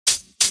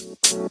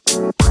Oh,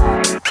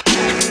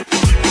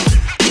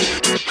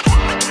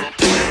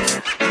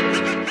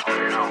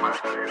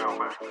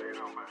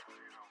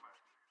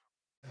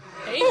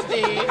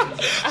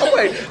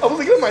 wait, I was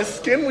looking at my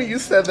skin when you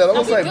said that. I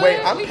was like, wait,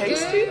 I'm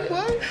pasty?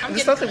 What?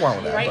 There's nothing wrong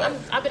with that. Right?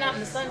 I've been out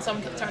in the sun, so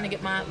I'm trying to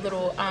get my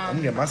little... I'm going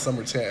to get my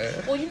summer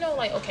tan. Well, you know,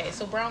 like, okay,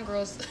 so brown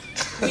girls...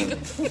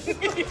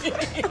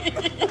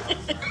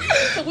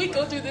 So we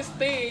go through this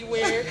thing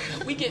where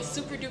we get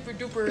super duper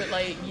duper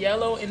like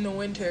yellow in the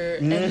winter,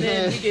 and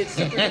then we get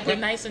super duper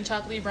nice and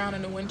chocolatey brown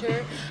in the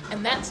winter,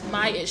 and that's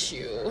my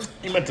issue.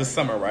 You meant the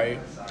summer, right?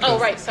 Oh,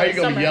 right. So how you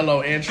gonna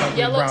yellow and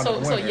chocolatey brown in the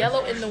winter? So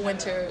yellow in the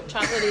winter,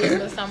 chocolatey in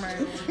the summer.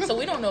 So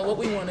we don't know what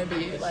we want to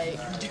be like,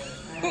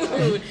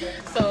 dude.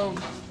 So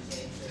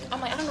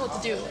I'm like, I don't know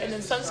what to do, and then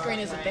sunscreen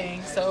is a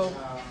thing. So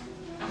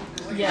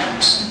yeah,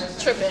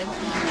 tripping,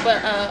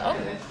 but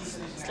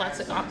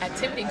lots of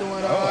activity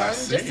going on.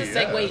 Just to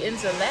segue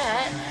into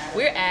that,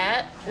 we're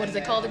at, what is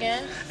it called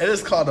again? It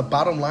is called the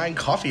Bottom Line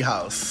Coffee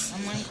House.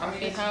 Bottom Line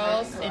Coffee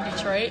House in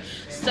Detroit.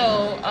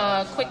 So,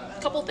 quick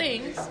couple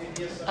things.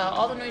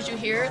 All the noise you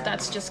hear,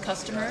 that's just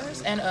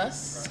customers and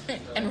us.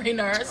 And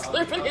Raynar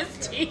slurping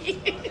his tea.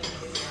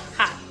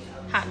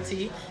 Hot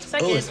tea.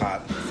 It's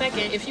hot.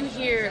 Second, if you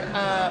hear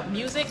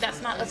music,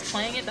 that's not us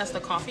playing it. That's the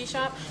coffee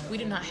shop. We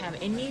do not have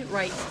any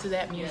rights to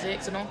that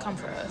music, so don't come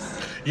for us.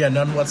 Yeah,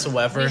 none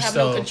whatsoever. We have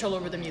no control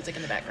over the music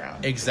in the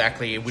background.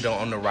 Exactly. We don't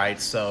own the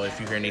rights, so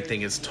if you hear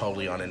anything, it's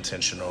totally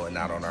unintentional and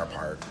not on our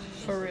part.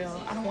 For real.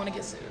 I don't want to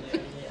get sued.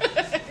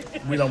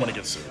 We don't want to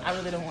get sued. I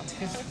really don't want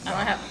to.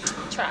 I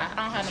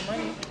don't have the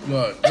money.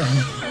 Look,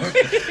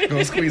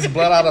 gonna squeeze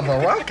blood out of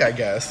a rock, I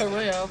guess. For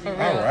real.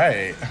 All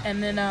right.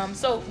 And then,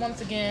 so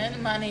once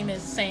again, my name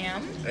is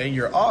Sam. And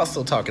you're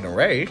also talking to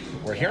Ray.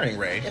 We're hearing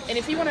Ray. And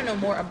if you want to know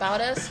more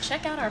about us,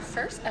 check out our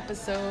first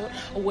episode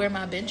of Where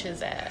My Bench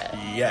Is At.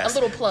 Yes. A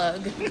little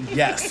plug.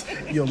 Yes.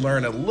 You'll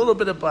learn a little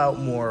bit about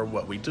more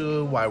what we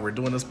do, why we're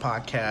doing this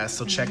podcast.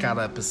 So check out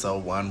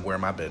episode 1, Where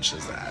My Bench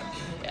Is At.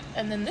 Yeah.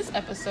 And then this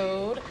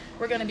episode,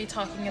 we're going to be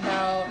talking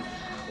about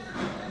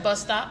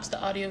bus stops,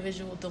 the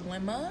audiovisual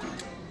dilemma.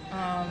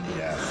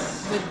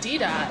 Yes. With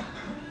DDOT.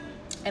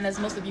 And as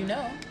most of you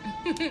know,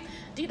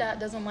 DDOT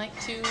doesn't like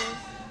to,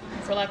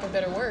 for lack of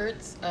better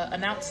words,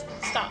 announce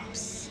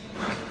stops.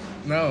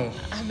 No.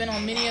 I've been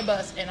on many a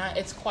bus, and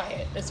it's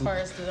quiet as far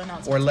as the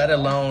announcements. Or let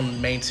alone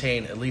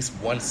maintain at least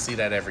one seat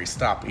at every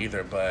stop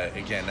either. But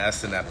again,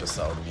 that's in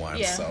episode 1.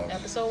 Yeah, so.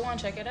 episode 1,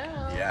 check it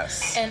out.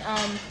 Yes. And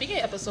speaking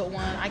of episode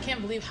 1, I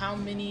can't believe how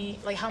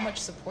much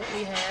support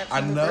we had.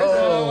 I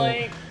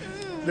know.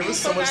 There was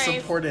so much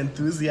support and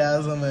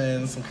enthusiasm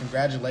and some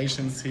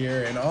congratulations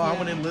here. And I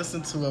want to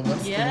listen to it.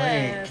 What's the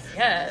link?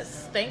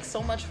 Yes. Thanks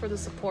so much for the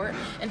support.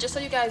 And just so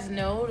you guys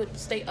know, to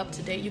stay up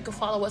to date, you can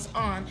follow us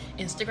on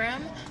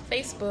Instagram,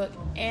 Facebook,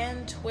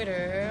 and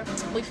Twitter.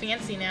 We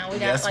fancy now. We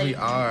got we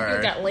are.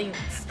 We got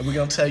links. And we're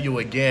going to tell you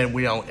again,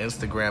 we on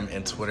Instagram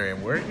and Twitter.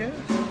 And where again?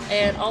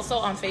 And also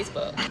on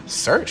Facebook.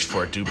 Search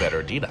for Do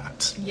Better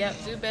DDOT. Yep,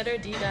 Do Better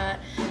DDOT.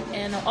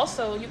 And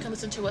also, you can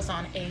listen to us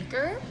on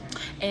Anchor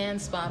and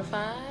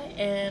Spotify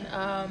and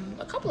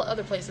a couple of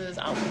other places.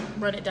 I'll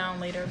run it down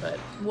later, but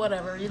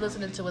whatever. You're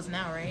listening to us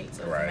now, right?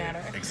 So it doesn't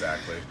matter.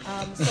 Exactly.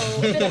 So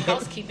a bit of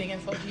housekeeping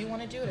info. Do you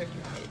want to do it or do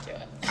you want me to do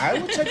it? I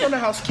will take on the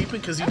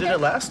housekeeping because you did it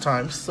last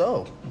time.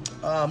 So,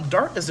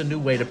 DART is a new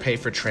way to pay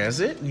for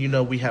transit. You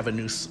know, we have a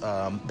new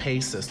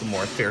pay system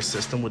or fare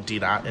system with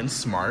DDOT and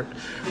SMART.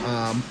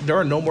 There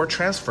are no more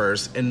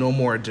transfers and no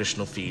more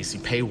additional fees.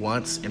 You pay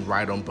once and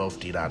ride on both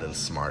DDOT and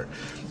SMART.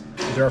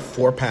 There are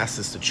 4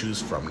 passes to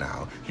choose from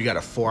now. You got a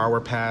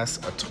 4-hour pass,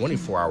 a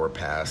 24-hour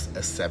pass,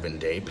 a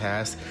 7-day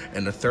pass,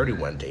 and a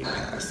 31-day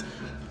pass.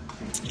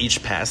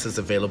 Each pass is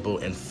available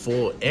in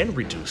full and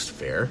reduced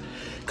fare.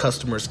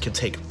 Customers can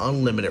take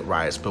unlimited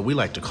rides, but we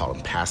like to call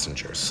them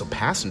passengers. So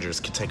passengers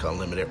can take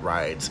unlimited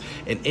rides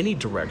in any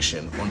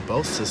direction on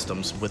both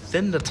systems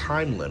within the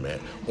time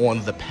limit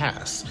on the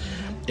pass.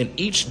 And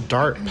each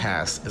DART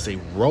pass is a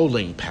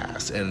rolling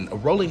pass. And a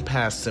rolling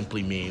pass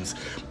simply means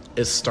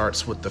it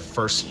starts with the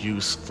first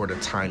use for the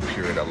time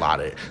period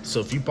allotted. So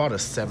if you bought a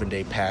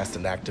 7-day pass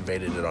and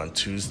activated it on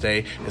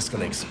Tuesday, it's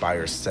going to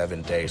expire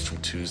 7 days from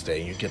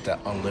Tuesday. You get that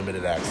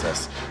unlimited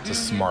access to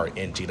SMART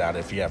and DDOT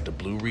if you have the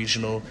blue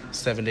regional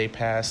 7-day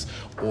pass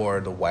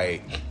or the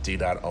white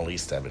DDOT only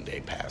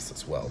 7-day pass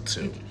as well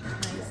too.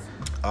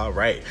 All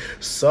right,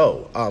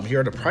 so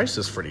here are the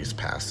prices for these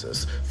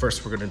passes.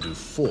 First, we're going to do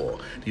full.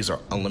 These are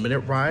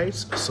unlimited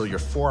rides, so your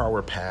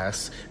 4-hour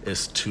pass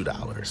is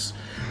 $2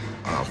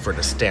 for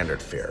the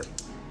standard fare.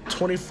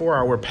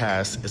 24-hour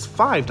pass is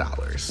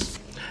 $5.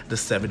 The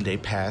 7-day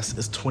pass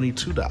is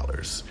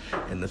 $22,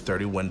 and the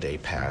 31-day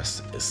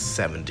pass is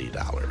 $70.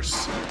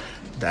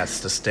 That's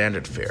the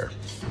standard fare.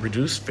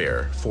 Reduced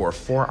fare for a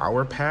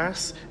 4-hour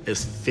pass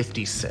is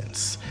 50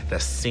 cents.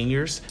 That's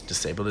seniors,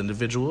 disabled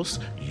individuals,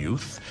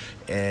 youth,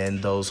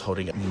 and those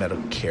holding a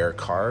Medicare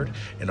card,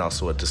 and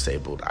also a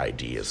disabled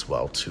ID as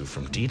well, too,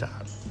 from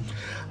DDOT.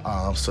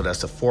 So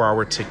that's a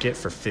 4-hour ticket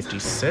for 50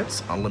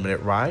 cents,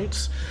 unlimited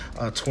rides.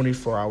 A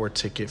 24-hour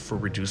ticket for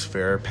reduced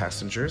fare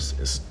passengers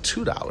is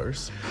 $2.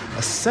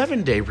 A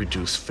 7-day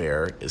reduced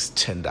fare is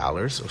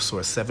 $10. So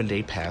a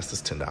 7-day pass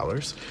is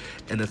 $10.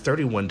 And a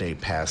 31-day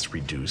pass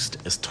reduced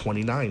is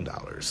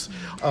 $29.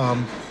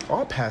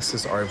 All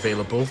passes are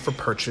available for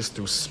purchase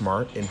through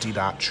SMART and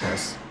DDOT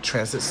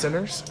transit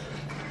centers,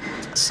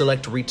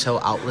 select retail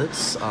outlets,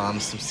 some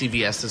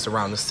CVS's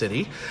around the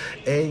city,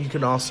 and you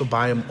can also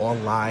buy them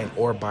online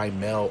or by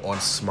mail on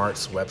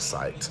SMART's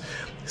website.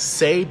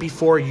 Say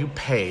before you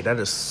pay. That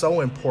is so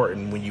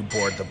important when you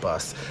board the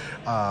bus.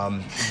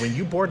 When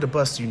you board the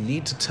bus, you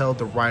need to tell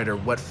the rider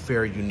what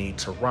fare you need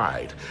to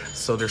ride.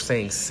 So they're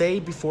saying, say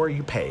before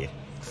you pay.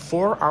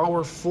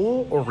 4-hour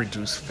full or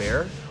reduced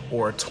fare,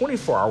 or a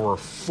 24-hour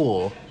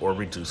full or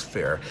reduced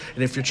fare.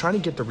 And if you're trying to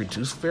get the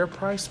reduced fare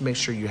price, make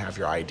sure you have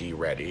your ID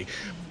ready,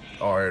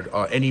 or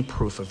any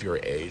proof of your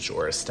age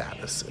or a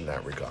status in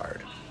that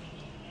regard.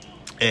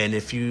 And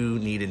if you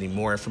need any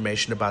more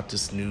information about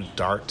this new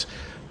DART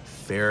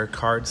fare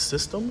card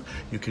system,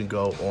 you can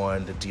go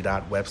on the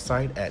DDOT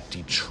website at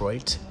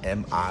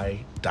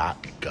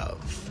detroitmi.gov.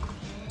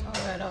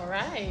 All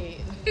right.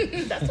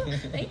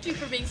 Thank you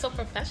for being so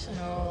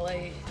professional.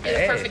 Like, you're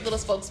the perfect little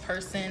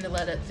spokesperson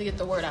to get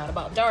the word out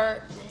about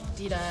DART,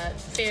 DDOT,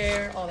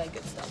 fare, all that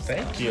good stuff.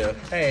 Thank you.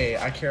 Hey,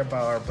 I care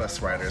about our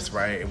bus riders,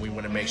 right? And we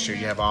want to make sure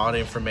you have all the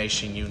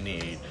information you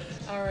need.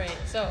 All right,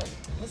 so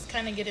let's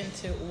kind of get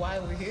into why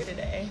we're here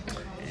today.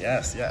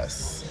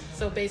 Yes.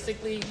 So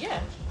basically,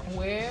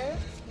 where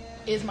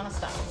is my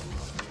stop?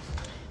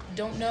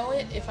 Don't know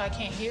it if I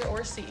can't hear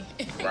or see.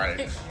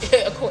 Right.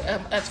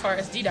 As far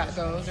as DDOT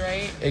goes,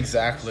 right?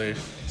 Exactly.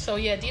 So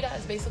DDOT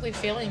is basically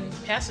failing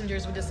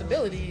passengers with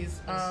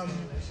disabilities.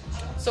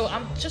 So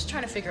I'm just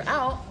trying to figure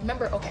out,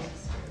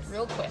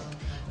 real quick.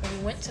 When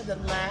we went to the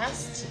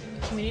last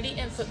community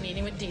input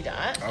meeting with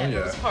DDOT at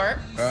Rose Park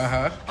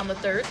on the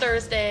third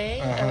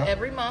Thursday of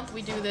every month,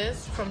 we do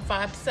this from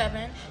 5 to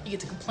 7. You get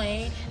to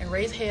complain and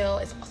raise hell.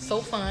 It's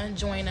so fun.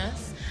 Join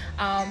us.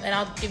 And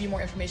I'll give you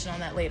more information on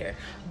that later.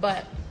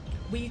 But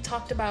we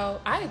talked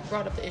about, I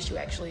brought up the issue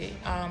actually,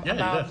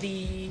 about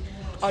the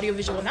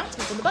audiovisual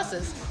announcements on the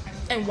buses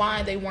and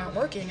why they weren't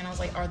working. And I was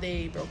like, are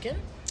they broken?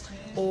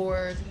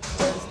 Or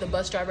does the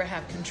bus driver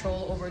have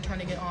control over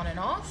turning it on and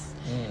off?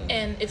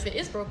 And if it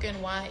is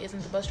broken, why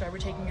isn't the bus driver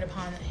taking it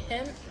upon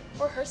him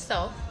or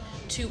herself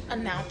to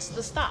announce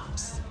the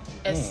stops,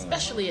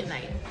 especially at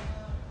night?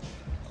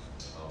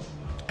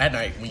 At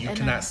night, when you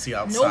cannot see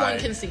outside. No one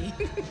can see.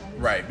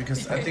 Right,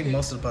 because I think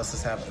most of the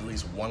buses have at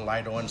least one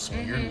light on, so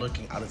when you're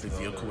looking out of the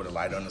vehicle with a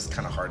light on, it's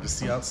kind of hard to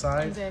see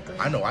outside. Exactly.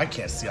 I know I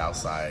can't see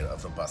outside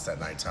of the bus at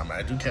nighttime.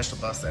 I do catch the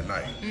bus at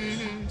night.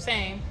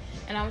 Same.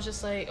 And I was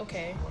just like,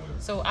 okay,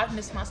 so I've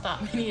missed my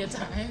stop many a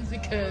times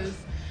because,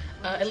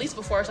 at least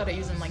before I started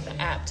using like the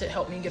app to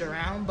help me get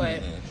around,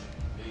 but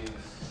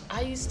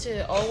I used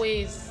to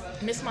always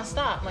miss my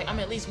stop. Like, I'm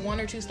at least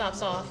 1 or 2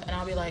 stops off, and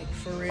I'll be like,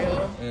 for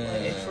real?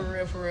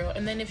 Like, for real?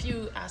 And then if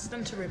you ask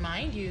them to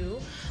remind you,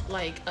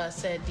 like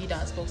said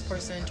DDOT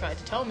spokesperson tried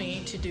to tell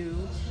me to do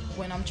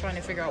when I'm trying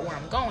to figure out where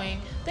I'm going,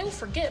 they will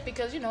forget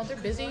because, they're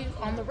busy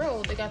on the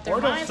road. They got their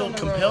minds on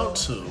the road. Or they'll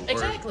feel compelled to.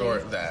 Exactly. Or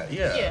that,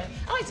 yeah.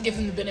 I like to give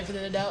them the benefit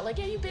of the doubt. Like,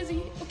 you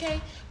busy, okay.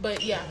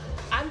 But,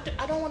 I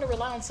don't want to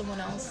rely on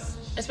someone else,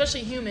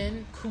 especially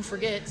human, who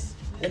forgets.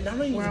 And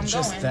not even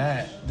just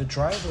that, the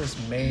driver's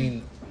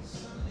main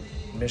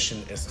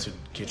mission is to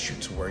get you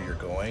to where you're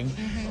going,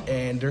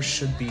 and there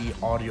should be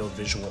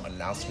audio-visual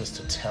announcements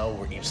to tell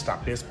where each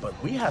stop is. But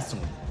we have some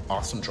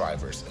awesome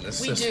drivers in this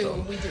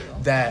system. We do.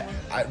 That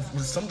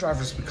some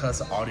drivers, because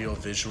the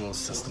audio-visual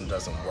system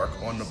doesn't work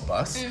on the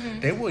bus,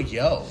 they will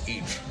yell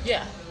each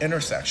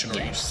intersection or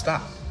each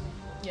stop.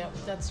 Yep,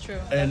 that's true.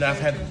 And I've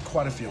had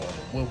quite a few on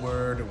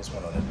Woodward. There was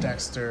one on the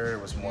Dexter. There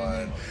was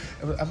one.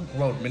 I've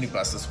rode many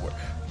buses where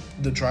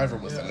the driver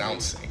was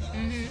announcing.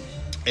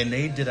 And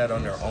they did that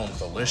on their own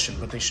volition,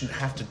 but they shouldn't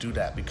have to do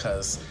that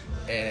because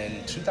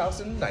in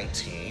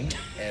 2019,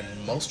 and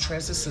most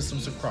transit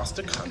systems across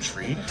the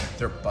country,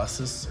 their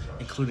buses,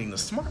 including the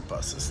smart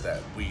buses that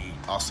we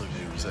also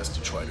use as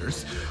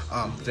Detroiters,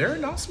 their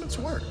announcements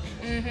work.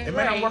 It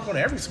may not work on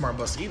every smart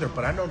bus either,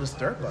 but I noticed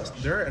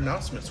their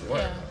announcements work.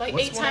 Yeah, like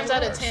 8 times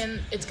out of 10,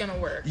 it's going to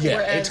work. Yeah,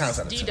 whereas 8 times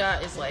out of 10.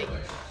 DDOT is like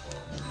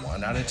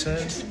 1 out of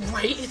 10.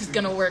 Right, it's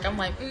gonna work. I'm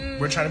like,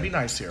 we're trying to be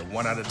nice here.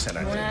 1 out of 10. I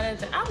think. 1 out of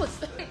 10. I was.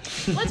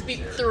 Let's be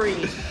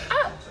 3.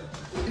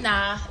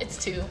 Nah, it's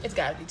 2. It's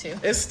gotta be 2.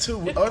 It's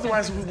 2.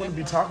 Otherwise, we wouldn't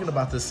be talking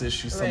about this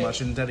issue so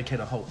much and dedicate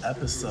a whole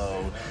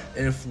episode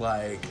if,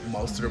 like,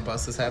 most of their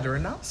buses had their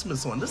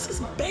announcements on. This is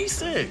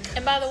basic.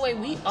 And by the way,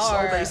 we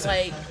are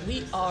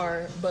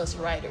bus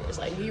riders.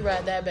 Like, we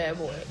ride that bad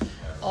boy.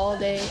 all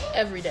day,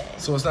 every day.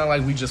 So it's not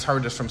like we just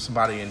heard this from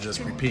somebody and just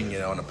repeating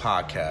it on a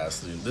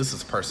podcast. This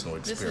is personal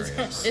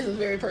experience. This is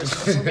very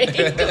personal for me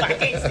because I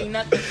can't see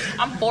nothing.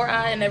 I'm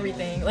 4-eye and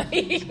everything. Like,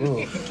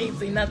 can't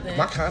see nothing.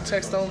 My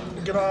contacts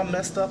don't get all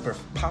messed up or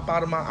pop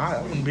out of my eye.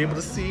 I wouldn't be able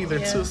to see either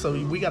too. So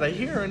we gotta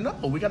hear and know.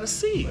 We gotta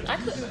see. I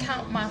couldn't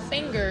count my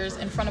fingers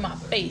in front of my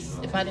face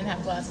if I didn't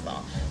have glasses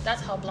on.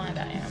 That's how blind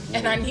I am,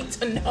 and I need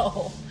to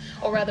know.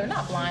 Or rather,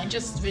 not blind,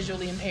 just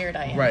visually impaired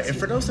I am. Right, too. and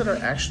for those that are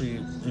actually,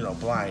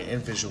 blind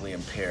and visually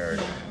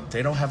impaired,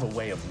 they don't have a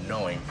way of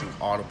knowing through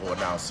audible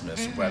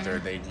announcements whether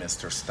they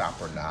missed their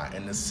stop or not.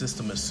 And the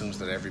system assumes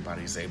that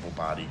everybody's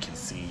able-bodied, can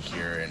see,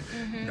 hear,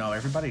 and no,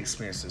 everybody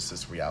experiences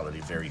this reality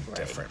very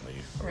differently,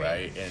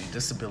 right? And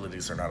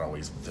disabilities are not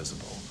always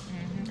visible.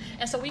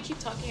 And so we keep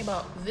talking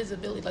about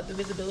visibility, like the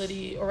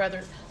visibility, or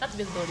rather, not the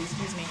visibility,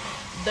 excuse me,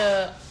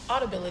 the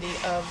audibility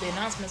of the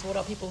announcements. What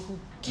about people who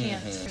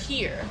can't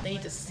hear? They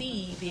need to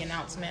see the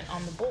announcement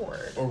on the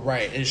board.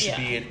 Right. It should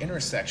be an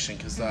intersection,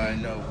 because I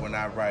know when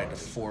I ride the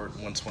Ford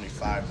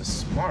 125, the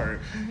Smart,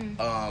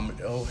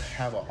 it'll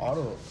have an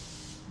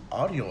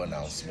audio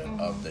announcement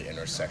of the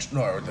intersection,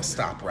 or the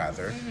stop,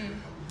 rather.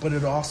 But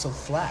it'll also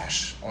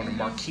flash on the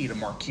marquee. The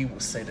marquee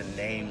will say the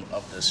name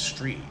of the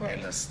street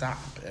and the stop,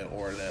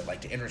 or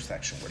the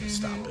intersection where the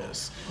stop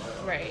is.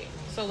 Right.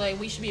 So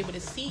we should be able to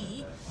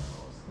see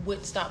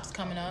what stop's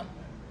coming up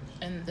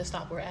and the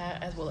stop we're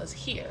at, as well as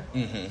here.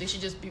 They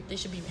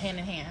should be hand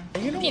in hand.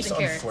 And you know what's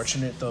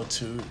unfortunate though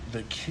too?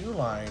 The Q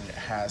line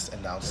has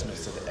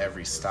announcements at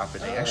every stop,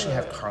 and they actually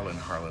have Carlin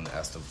Harlan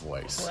as the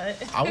voice.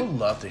 What? I would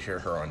love to hear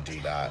her on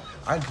DDOT.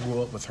 I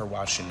grew up with her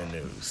watching the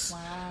news.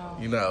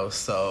 Wow.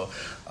 So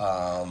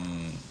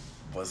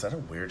was that a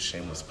weird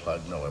shameless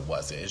plug? No, it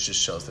wasn't. It just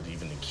shows that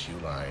even the Q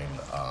line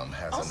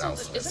has also,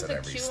 announcements at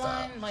every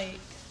stop. Isn't the Q line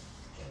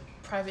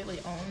privately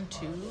owned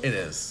too? It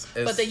is.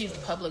 But they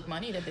used public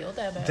money to build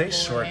that. They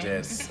sure did.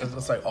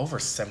 It's like over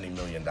 $70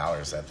 million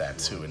at that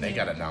too, and they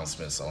got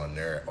announcements on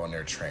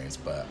their trains.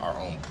 But our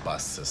own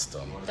bus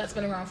system that's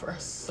been around for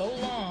so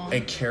long,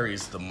 it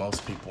carries the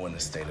most people in the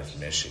state of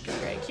Michigan.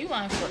 Right, Q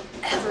line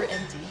forever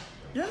empty.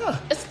 Yeah,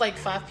 it's like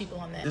 5 people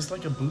on that. It's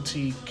like a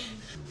boutique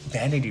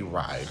vanity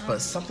ride,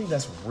 but something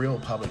that's real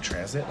public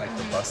transit, like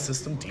the bus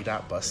system,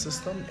 DDOT bus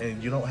system,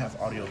 and you don't have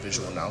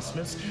audio-visual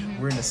announcements.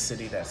 We're in a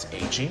city that's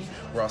aging.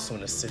 We're also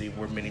in a city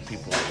where many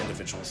people,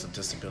 individuals with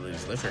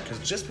disabilities, live here,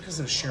 because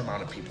of the sheer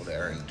amount of people that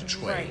are in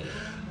Detroit. Right.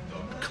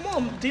 Come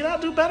on, DDOT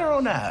do better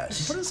on that.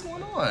 What is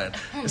going on?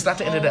 It's not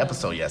the end of the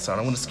episode yet, so I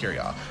don't want to scare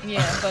y'all.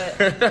 Yeah,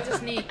 but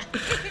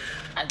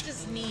I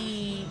just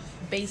need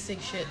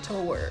basic shit to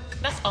work.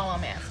 That's all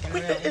I'm asking,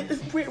 really.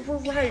 We're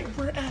right.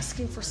 We're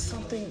asking for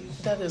something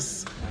that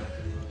is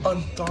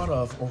unthought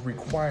of or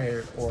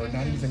required or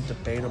not even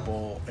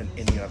debatable in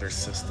any other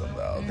system,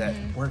 though, that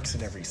works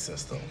in every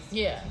system.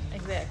 Yeah,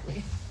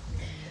 exactly.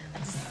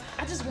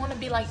 I just want to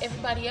be like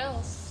everybody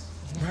else.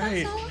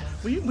 Right.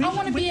 I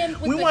want to be in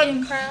with the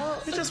in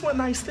crowd. We just want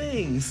nice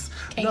things.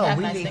 We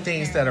need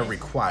things that are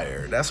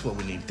required. That's what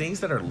we need. Things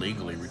that are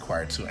legally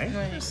required too. Ain't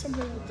there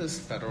something with this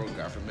federal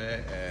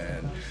government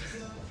and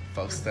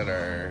folks that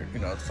are,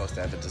 folks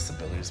that have a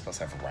disability are supposed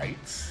to have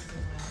rights?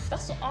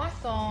 That's what I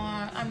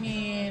thought. I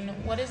mean,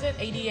 what is it?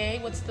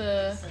 ADA? What's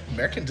the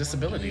American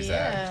Disabilities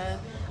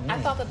Act? I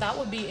thought that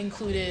would be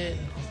included,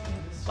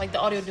 like the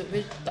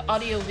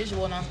audio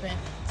visual announcement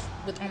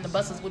on the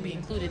buses would be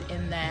included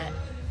in that.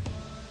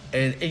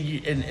 And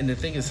the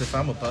thing is, if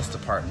I'm a bus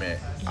department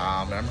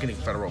and I'm getting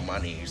federal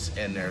monies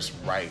and there's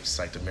rights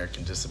like the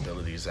American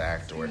Disabilities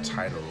Act or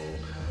Title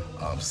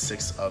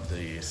 6 of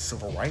the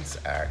Civil Rights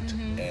Act,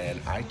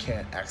 and I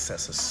can't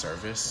access a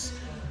service,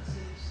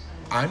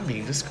 I'm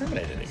being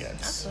discriminated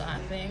against. That's what I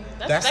think.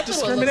 That's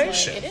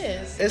discrimination. It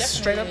is. It's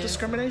straight up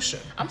discrimination.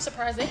 I'm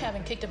surprised they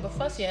haven't kicked up a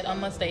fuss yet,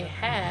 unless they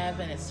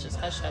have, and it's just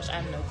hush hush. I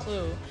have no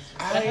clue.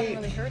 But I haven't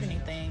really heard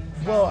anything.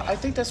 Well, I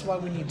think that's why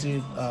we need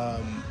to.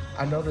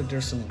 I know that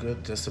there's some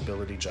good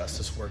disability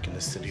justice work in the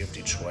city of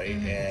Detroit,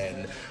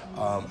 and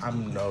I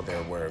know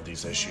they're aware of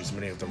these issues.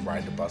 Many of them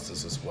ride the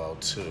buses as well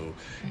too.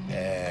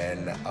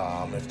 And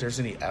if there's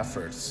any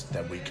efforts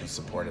that we can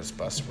support as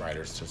bus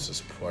riders to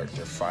support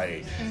their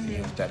fight,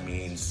 even if that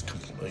means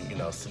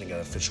sending an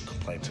official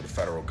complaint to the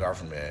federal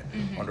government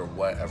under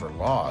whatever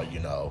law,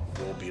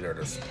 we'll be there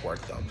to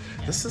support them.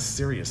 This is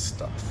serious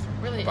stuff.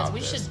 Really is.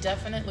 We should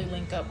definitely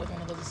link up with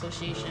one of those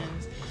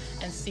associations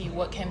and see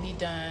what can be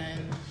done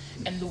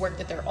and the work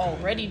that they're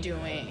already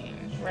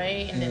doing,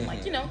 right? And then,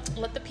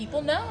 let the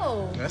people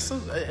know. This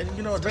is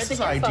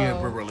an idea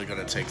we're really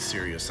going to take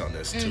serious on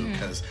this, too,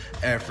 because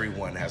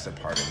everyone has a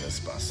part in this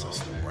bus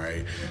system,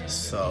 right? Yeah.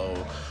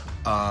 So,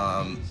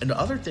 and the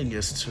other thing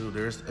is, too,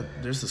 there's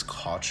this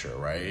culture,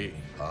 right?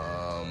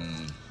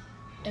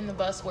 In the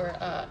bus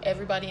where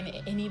everybody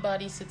and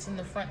anybody sits in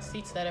the front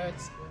seats that are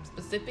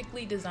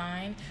specifically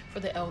designed for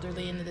the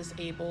elderly and the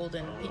disabled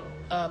and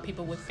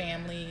people with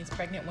families,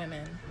 pregnant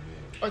women,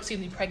 or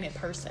pregnant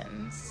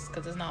persons,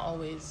 because it's not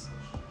always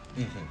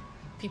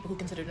people who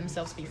consider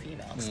themselves to be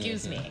female.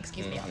 Excuse me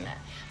on that.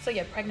 So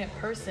yeah, pregnant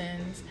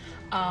persons,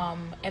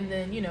 and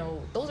then, you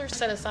know, those are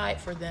set aside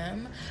for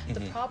them.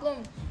 The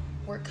problem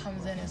where it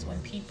comes in is when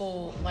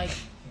people like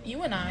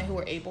you and I, who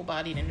are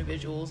able-bodied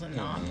individuals and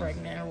not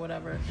pregnant or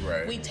whatever,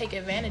 we take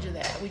advantage of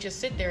that. We just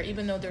sit there,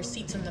 even though there's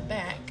seats in the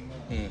back,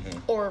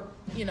 or,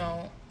 you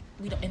know,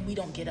 we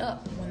don't get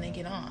up when they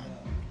get on.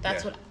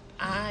 That's what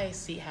I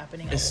see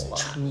happening a lot.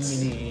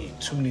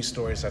 Too many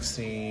stories I've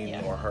seen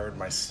or heard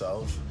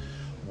myself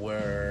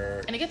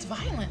where... And it gets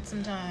violent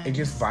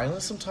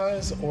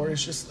sometimes. Or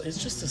it's just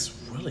this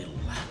really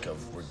lack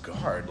of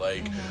regard.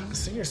 Like, a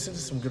senior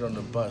citizen get on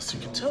the bus, you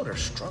can tell they're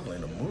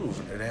struggling to move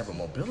and they have a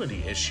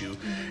mobility issue.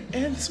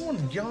 And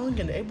someone young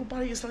and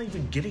able-bodied is not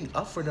even getting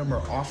up for them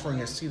or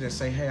offering a seat and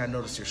saying, hey, I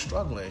noticed you're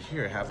struggling.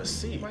 Here, have a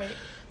seat. Right.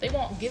 They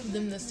won't give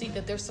them the seat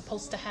that they're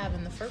supposed to have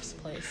in the first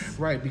place.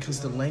 Right, because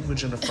the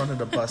language in the front of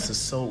the bus is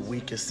so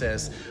weak. It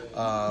says, you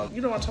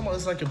know what I'm talking about?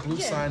 It's like a blue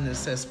sign that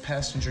says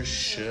passengers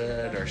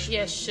should or...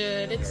 Yeah,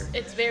 should.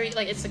 It's very,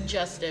 like, it's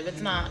suggestive.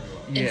 It's not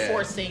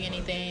enforcing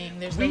anything.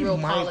 There's no real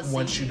policy. We might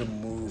want you to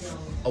move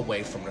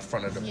away from the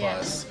front of the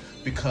bus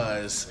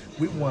because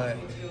we want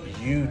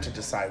you to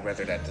decide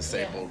whether that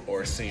disabled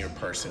or senior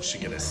person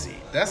should get a seat.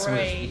 That's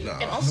right.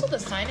 And also the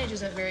signage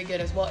isn't very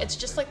good as well. It's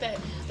just like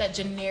that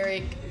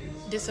generic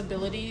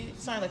disability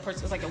sign, like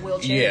person, it's like a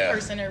wheelchair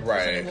person or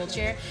person in a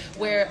wheelchair.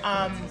 Where,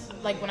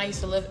 like when I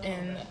used to live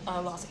in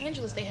Los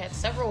Angeles, they had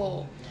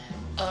several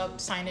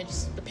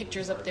signage, the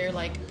pictures up there,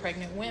 like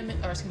pregnant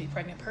women, or it's gonna be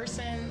pregnant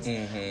persons,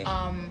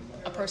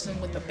 a person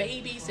with a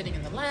baby sitting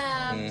in the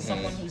lab,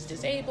 someone who's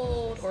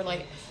disabled, or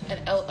like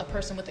a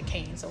person with a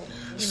cane. So,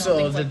 you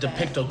know, the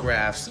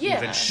pictographs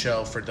even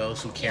show for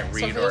those who can't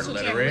read or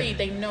illiterate.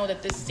 They know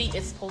that this seat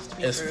is supposed to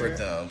be for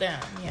them.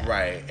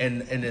 Right,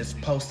 and it's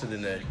posted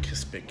in a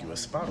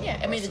conspicuous spot. Yeah,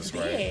 I mean, it's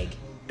big.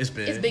 It's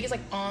big. It's big. It's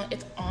like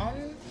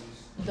on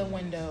the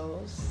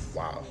windows.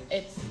 Wow.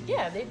 They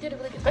did a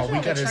really good, especially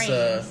on the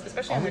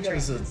trains. All we got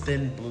is a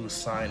thin blue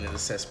sign and it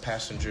says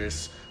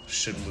passengers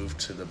should move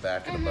to the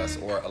back of the bus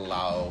or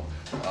allow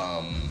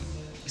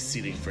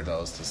seating for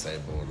those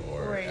disabled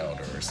or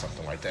elder or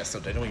something like that. So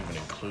they don't even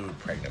include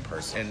pregnant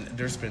persons. And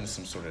there's been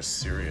some sort of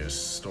serious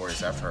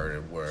stories I've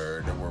heard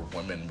where there were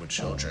women with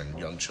children,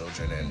 young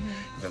children, and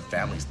even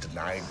families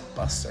denying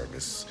bus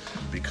service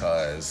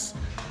because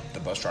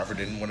the bus driver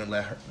didn't want to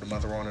let the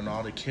mother on and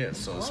all the kids.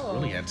 So it's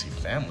really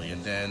anti-family.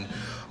 And then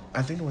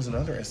I think there was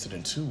another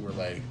incident too where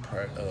like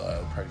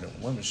a pregnant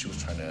woman, she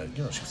was trying to,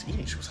 you know, she was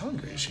eating, she was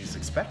hungry, she's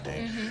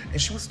expecting, and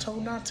she was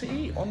told not to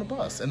eat on the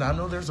bus. And I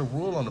know there's a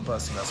rule on the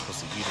bus, you're not supposed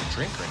to eat or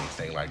drink or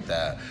anything like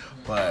that,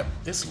 but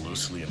it's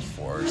loosely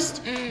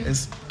enforced.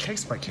 It's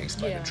case by case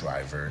by the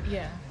driver.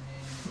 Yeah.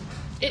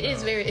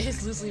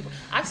 It's loosely.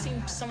 I've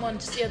seen someone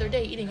just the other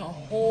day eating a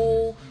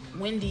whole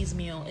Wendy's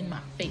meal in my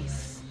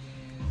face.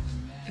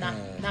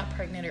 Not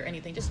pregnant or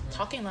anything, just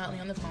talking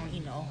loudly on the phone,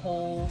 eating a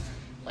whole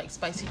like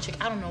spicy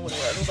chicken. I don't know what it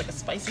was. It was like a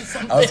spicy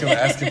something. I was going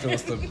to ask if it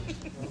was the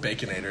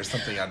Baconator or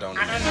something. I don't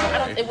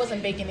know. It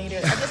wasn't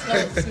Baconator. I just know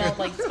it smelled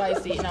like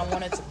spicy, and I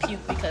wanted to puke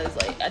because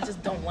like I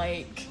just don't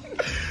like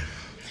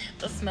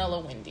the smell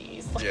of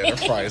Wendy's. Yeah, their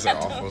fries are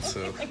awful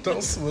too.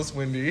 Don't sue us,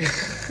 Wendy.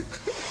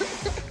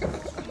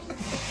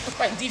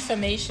 Like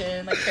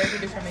defamation, like character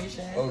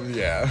defamation. Oh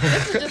yeah.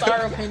 This is just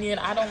our opinion.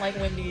 I don't like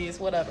Wendy's.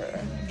 Whatever.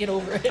 Get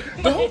over it.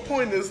 The whole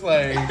point is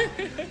like,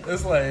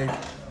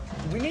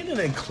 we need an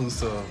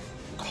inclusive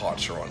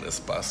culture on this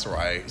bus,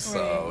 right?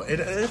 So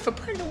if a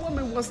pregnant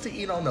woman wants to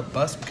eat on the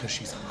bus because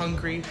she's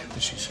hungry, then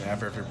she should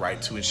have every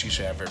right to, and she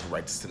should have every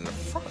right to sit in the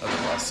front of the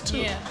bus too.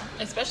 Yeah,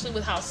 especially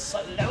with how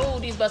slow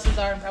these buses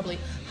are and probably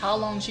how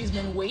long she's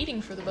been waiting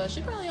for the bus.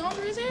 She's probably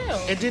hungry as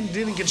hell. And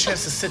didn't get a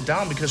chance to sit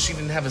down because she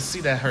didn't have a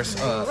seat at her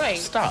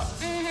stop.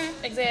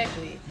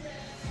 Exactly.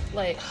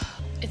 Like,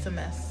 it's a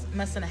mess.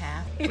 Mess and a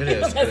half. It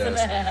is. And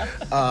a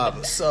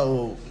half.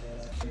 So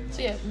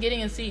yeah,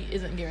 getting a seat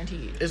isn't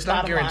guaranteed. It's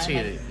not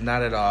guaranteed.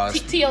 Not at all.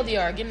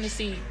 TLDR, getting a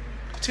seat.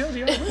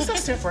 TLDR? What does that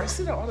stand for? I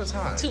see that all the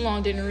time. Too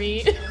long, didn't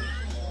read.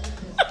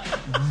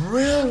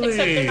 Really?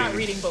 Except they're not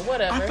reading, but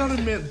whatever. I thought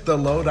it meant the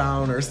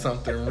lowdown or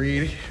something.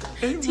 Reading.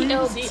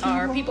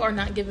 TLDR, people are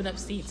not giving up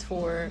seats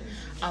for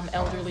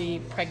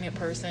elderly, pregnant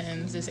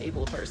persons,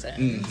 disabled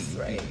persons,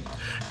 right?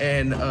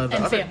 And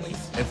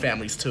families. And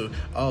families too.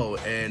 Oh,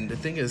 and the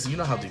thing is, you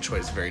know how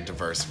Detroit is very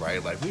diverse,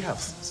 right? Like, we have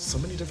so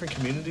many different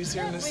communities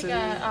here in the city. We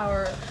got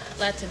our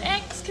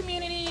Latinx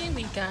community,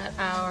 we got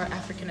our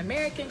African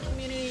American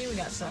community, we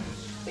got some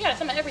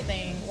of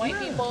everything. White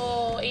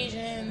people,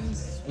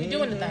 Asians, we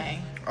doing the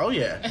thing. Oh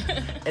yeah.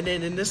 And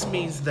this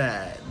means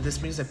that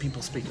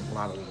people speak a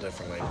lot of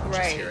different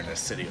languages here in this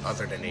city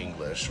other than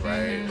English,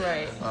 right?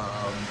 Right.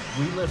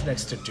 We live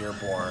next to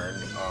Dearborn,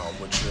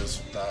 which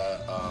is the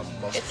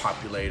most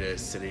populated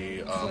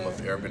city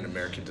of Arab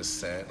American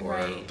descent,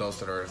 or those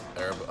that are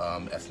Arab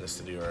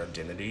ethnicity or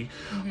identity.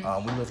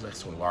 We live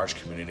next to a large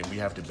community. We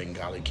have the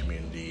Bengali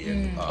community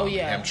in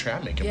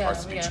Hamtramck in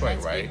parts of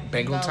Detroit, right?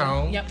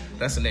 Bengaltown. Yep.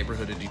 That's a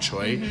neighborhood of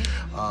Detroit.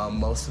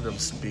 Most of them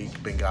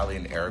speak Bengali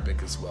and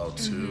Arabic as well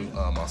too. too,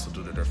 also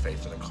due to their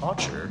faith and their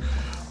culture.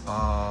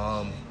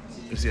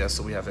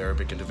 So we have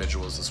Arabic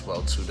individuals as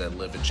well too that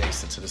live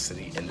adjacent to the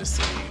city, in the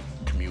city,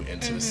 commute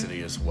into the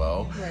city as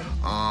well.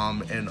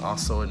 Right. And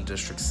also in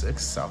District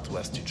 6,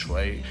 Southwest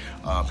Detroit,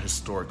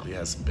 historically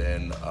has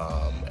been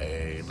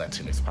a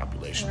Latinx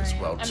population as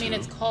well too. I mean,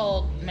 it's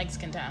called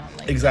Mexican Town.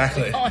 Like,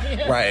 exactly.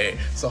 Right.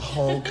 It's a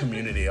whole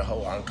community, a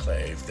whole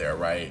enclave there,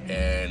 right?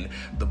 And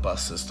the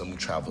bus system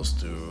travels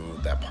through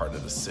that part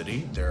of the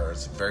city. They are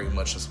as very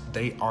much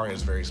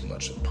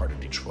a part of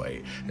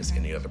Detroit as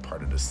any other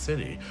part of the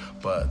city,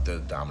 but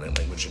the dominant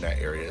language in that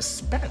area is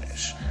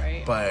Spanish.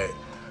 Right. But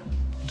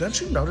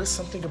don't you notice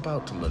something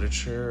about the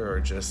literature or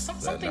just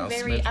something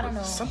very, I don't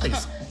know,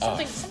 something's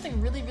off. Something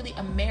really, really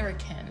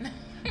American.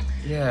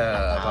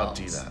 Yeah, about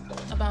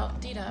DDOT. About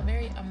DDOT,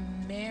 very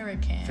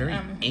American. Very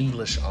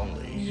English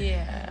only.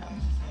 Yeah,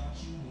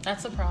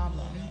 that's a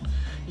problem.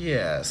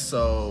 Yeah,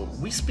 so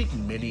we speak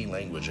many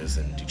languages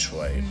in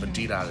Detroit, but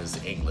DDOT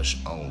is English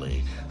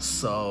only.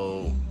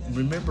 So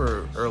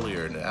remember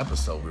earlier in the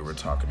episode we were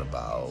talking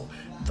about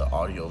the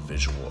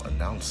audio-visual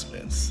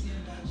announcements.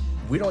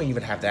 We don't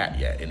even have that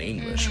yet in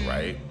English,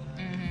 right?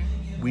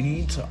 We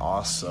need to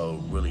also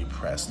really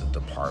press the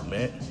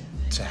department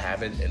to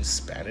have it in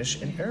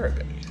Spanish and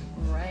Arabic.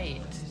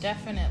 Right,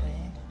 definitely.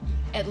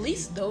 At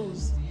least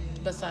those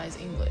besides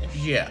English.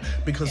 Yeah,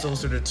 because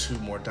those are the two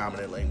more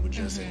dominant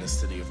languages in the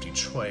city of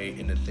Detroit.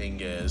 And the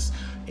thing is,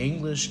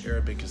 English,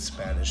 Arabic, and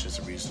Spanish is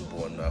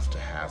reasonable enough to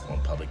have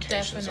on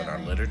publications on our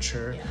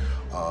literature,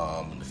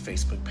 the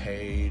Facebook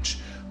page,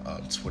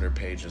 Twitter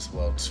page as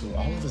well too.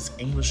 All of it's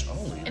English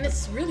only. And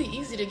it's really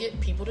easy to get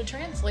people to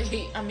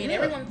translate. I mean,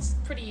 everyone's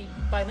pretty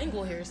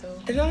bilingual here, so.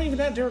 And not even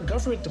that, they're a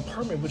government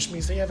department, which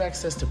means they have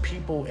access to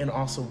people and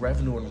also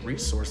revenue and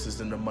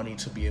resources and the money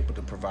to be able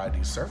to provide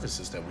these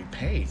services that we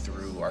pay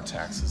through our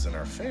taxes and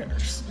our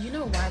fares. You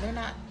know why they're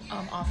not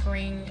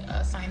offering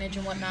signage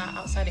and whatnot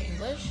outside of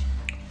English?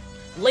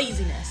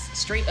 Laziness,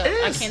 straight up.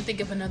 I can't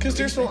think of another reason. Because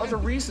there's no other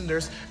reason.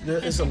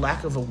 There's a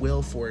lack of a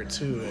will for it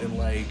too. And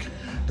like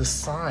the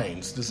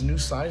signs, these new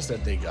signs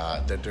that they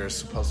got that they're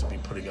supposed to be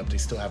putting up, they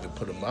still haven't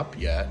put them up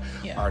yet.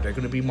 Yeah. Are they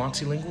going to be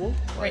multilingual?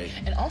 Right.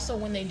 And also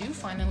when they do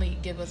finally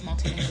give us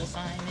multilingual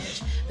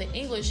signage, the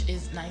English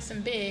is nice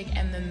and big,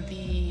 and then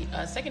the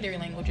secondary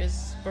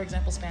languages, for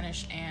example,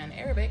 Spanish and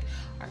Arabic,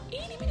 are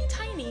itty bitty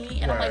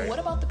tiny. And I'm like, what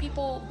about the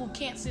people who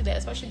can't see that,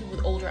 especially people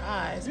with older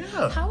eyes?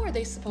 Yeah. How are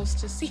they supposed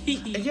to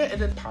see?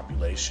 And the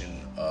population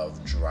of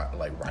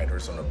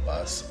riders on a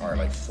bus are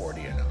like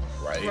 40 and up,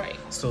 right? Right.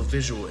 So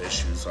visual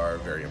issues are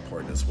very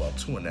important as well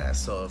too in that.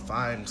 So if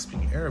I'm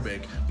speaking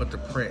Arabic, but the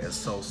print is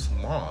so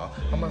small,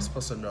 how am I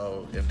supposed to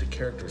know if the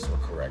characters were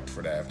correct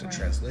for that, if the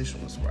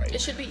translation was right?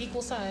 It should be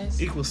equal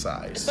size. Equal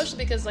size. Especially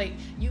because like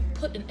you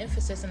put an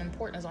emphasis and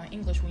importance on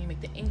English when you make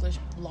the English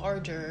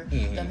larger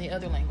than the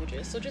other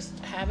languages. So just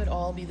have it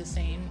all be the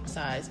same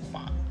size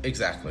font.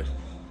 Exactly.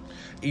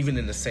 Even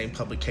in the same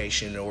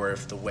publication, or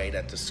if the way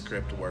that the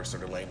script works or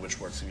the language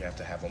works, you have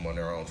to have them on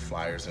their own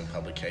flyers and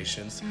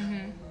publications.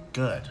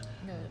 Good.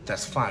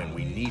 That's fine.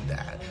 We need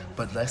that.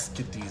 But let's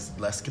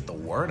get the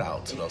word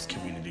out to those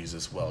communities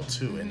as well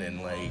too. And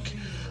then like,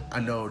 I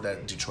know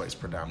that Detroit's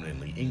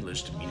predominantly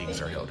English. The meetings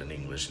are held in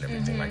English and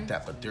everything like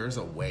that. But there's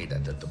a way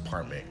that the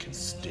department can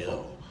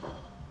still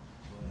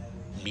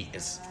meet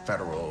its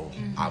federal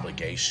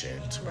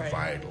obligation to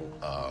provide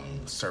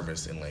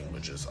service in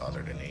languages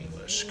other than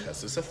English,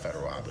 because it's a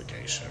federal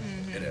obligation.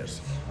 It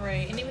is.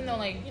 Right. And even though,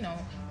 like, you know,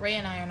 Ray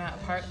and I are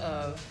not part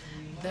of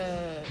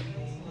the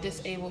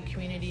disabled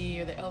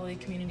community or the elderly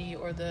community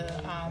or the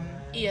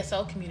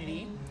ESL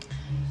community,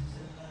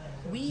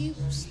 we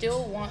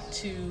still want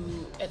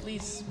to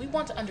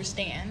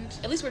understand,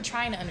 at least we're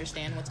trying to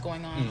understand what's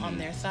going on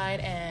their side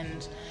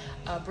and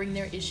bring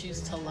their issues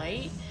to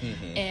light.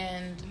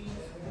 And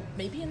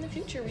maybe in the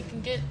future we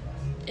can get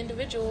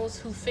individuals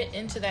who fit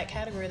into that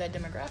category, that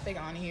demographic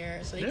on here,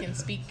 so they can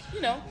speak,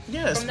 you know,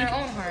 from their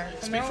own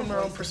heart, speak from their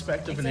own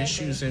perspective and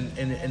issues. And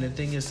the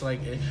thing is, like,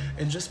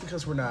 and just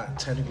because we're not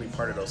technically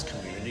part of those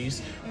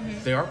communities,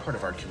 they are part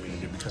of our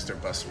community because they're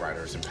bus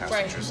riders and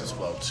passengers as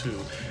well too.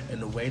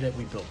 And the way that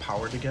we build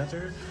power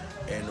together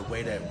and the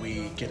way that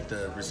we get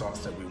the results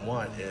that we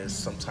want is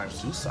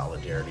sometimes through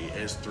solidarity,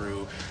 is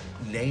through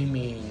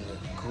naming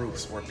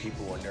groups where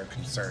people and their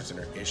concerns and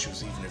their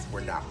issues, even if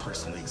we're not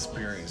personally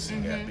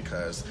experiencing it,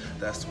 because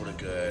that's what a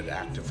good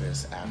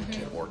activist,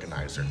 advocate,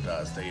 organizer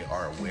does. They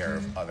are aware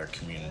of other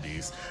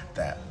communities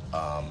that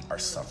are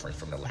suffering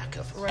from the lack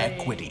of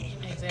equity.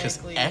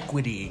 Because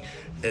equity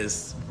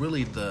is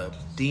really the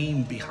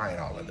theme behind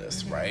all of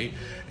this, right?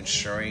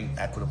 Ensuring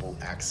equitable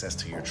access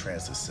to your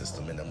transit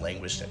system in a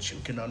language that you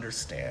can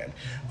understand,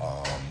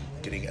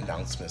 getting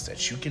announcements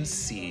that you can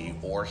see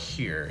or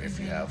hear if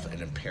you have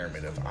an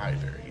impairment of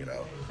either, you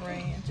know.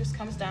 Right. It just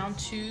comes down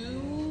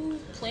to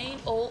plain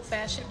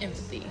old-fashioned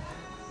empathy.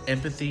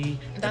 Empathy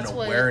and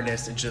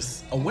awareness, and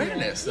just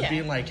awareness of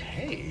being like,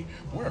 hey,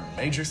 we're a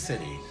major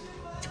city.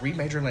 3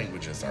 major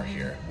languages are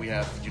here. We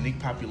have unique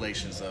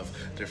populations of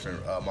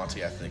different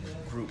multi-ethnic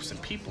groups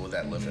and people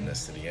that live in this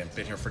city and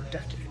been here for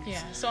decades.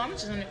 Yeah, so I'm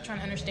just trying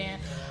to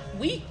understand.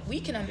 We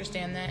can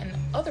understand that, and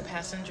other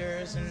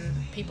passengers and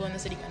people in the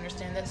city can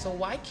understand that. So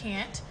why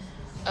can't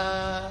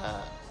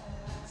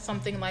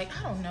something like,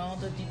 I don't know,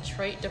 the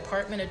Detroit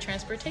Department of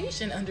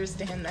Transportation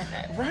understand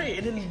that? Right,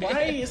 and then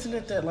why isn't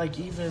it that, like,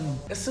 even,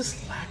 it's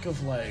this lack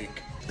of,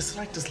 like, it's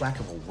like this lack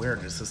of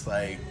awareness. It's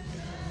like,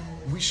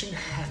 we shouldn't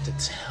have to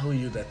tell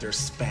you that there's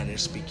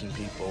Spanish-speaking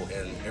people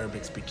and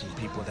Arabic-speaking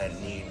people that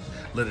need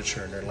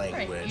literature in their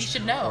language. Right. You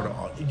should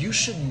know. You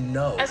should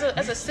know. As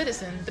a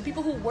citizen, the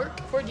people who work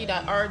for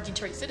DDOT are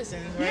Detroit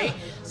citizens, right?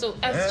 Yeah. So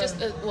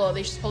well,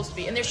 they're supposed to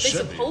be, and they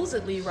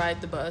supposedly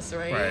ride the bus,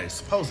 right? Right,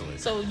 supposedly.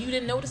 So you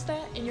didn't notice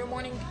that in your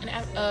morning,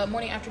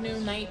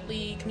 afternoon,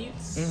 nightly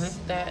commutes,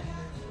 that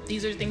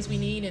these are the things we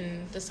need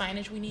and the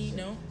signage we need?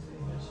 No.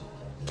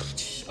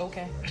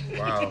 Okay.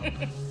 Wow.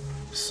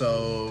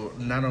 So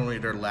not only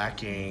they're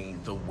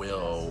lacking the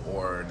will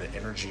or the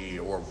energy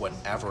or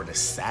whatever, the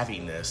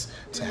savviness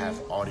to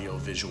have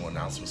audio-visual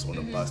announcements on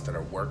the bus that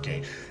are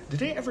working.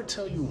 Did they ever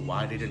tell you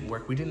why they didn't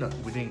work? We didn't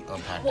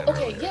unpack that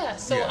earlier. Yeah.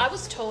 So I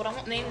was told, I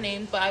won't name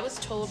names, but I was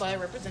told by a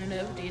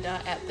representative of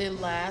DDOT at the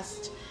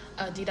last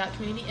DDOT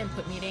community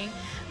input meeting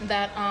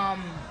that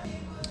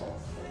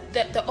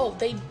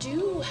they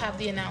do have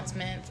the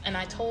announcements, and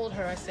I told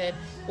her, I said,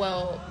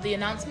 well, the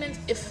announcements,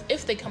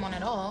 if they come on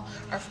at all,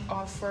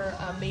 are for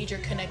major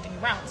connecting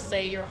routes.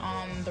 Say you're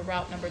on the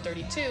route number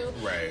 32,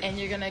 right, and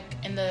you're gonna,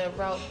 and the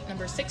route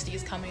number 60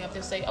 is coming up.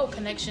 They'll say, oh,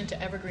 connection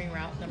to Evergreen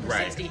route number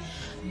 60.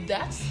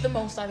 That's the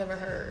most I've ever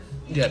heard.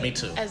 Yeah, me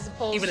too. As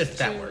opposed even if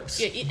that works.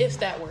 Yeah, if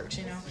that works,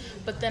 you know.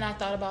 But then I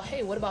thought about,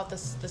 hey, what about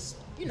this?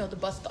 You know,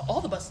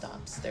 all the bus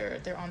stops.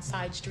 They're on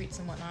side streets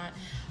and whatnot.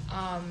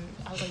 I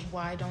was like,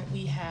 why don't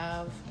we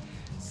have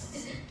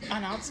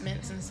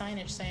announcements and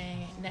signage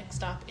saying next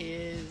stop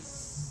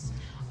is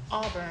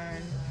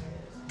Auburn,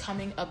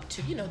 coming up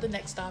to, you know, the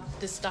next stop,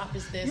 this stop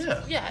is this.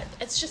 Yeah,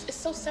 it's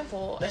so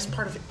simple. That's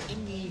part of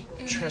any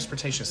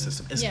transportation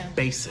system. It's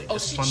basic.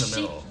 It's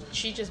fundamental.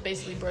 She just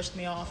basically brushed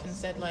me off and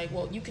said, like,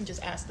 well, you can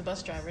just ask the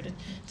bus driver to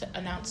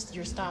announce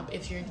your stop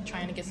if you're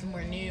trying to get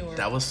somewhere new. Or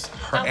that was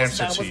her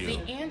answer to you. That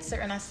was the answer.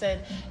 And I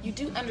said, you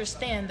do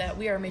understand that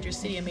we are a major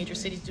city and major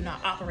cities do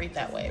not operate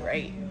that way,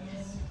 right?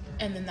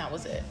 And then that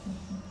was it.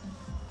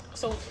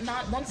 So,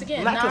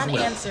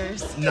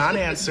 non-answers.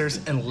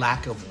 Non-answers and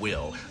lack of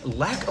will.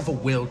 Lack of a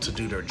will to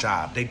do their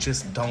job. They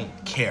just don't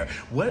care.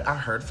 What I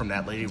heard from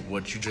that lady,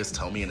 what you just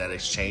told me in that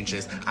exchange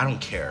is, I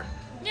don't care.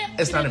 Yeah,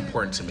 it's not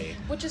important to me.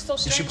 Which is so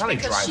strange. She probably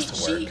drives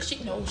to work.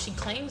 She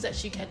claims that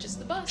she catches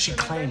the bus. She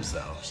claims,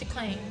 though. She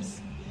claims.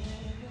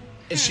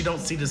 And she don't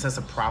see this as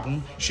a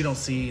problem. She don't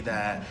see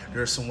that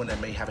there's someone that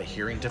may have a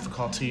hearing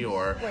difficulty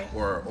or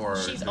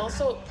she's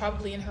also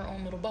probably in her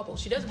own little bubble.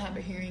 She doesn't have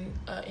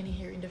any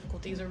hearing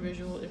difficulties or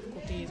visual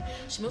difficulties.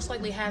 She most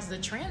likely has the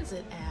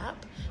transit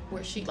app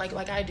where she like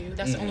I do.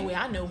 That's the only way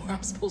I know where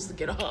I'm supposed to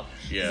get off.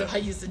 Yeah. So I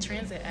use the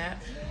transit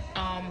app.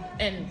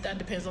 And that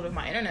depends on if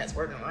my internet's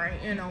working, right?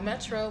 You know,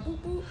 Metro, boop,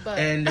 boop. But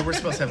and they were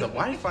supposed to have the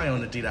Wi-Fi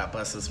on the DDOT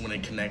buses when they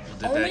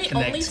connect.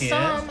 Only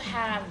some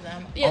have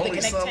them. Yeah, only the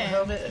Connect some 10.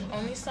 have it.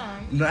 Only some.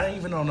 Not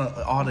even on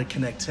all the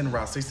Connect 10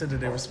 routes. They said that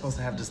they were supposed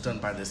to have this done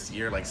by this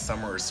year, like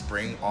summer or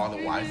spring, all the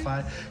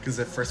Wi-Fi. Because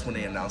at first when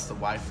they announced the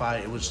Wi-Fi,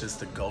 it was just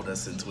to goad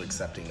us into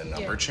accepting the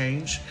number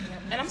change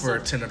for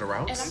 10 of the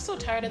routes. And I'm so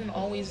tired of them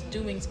always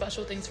doing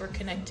special things for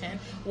Connect 10.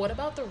 What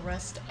about the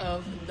rest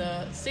of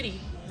the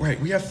city? Right,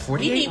 we have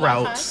 48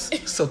 routes,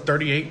 so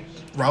 38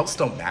 routes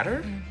don't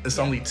matter. It's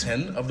only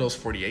 10 of those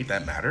 48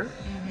 that matter.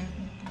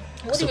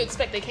 What do you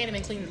expect? They can't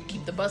even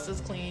keep the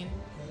buses clean.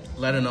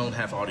 Let alone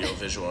have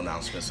audio-visual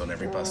announcements on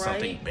every bus,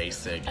 something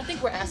basic. I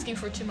think we're asking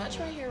for too much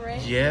right here,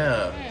 right?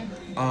 Yeah.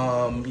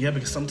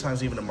 Because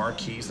sometimes even the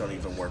marquees don't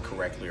even work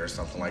correctly or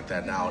something like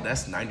that. Now,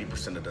 that's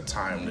 90% of the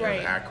time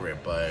they're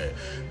accurate, but...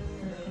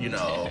 You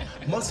know,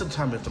 most of the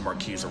time if the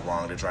marquees are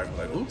wrong, the driver will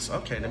be like, oops,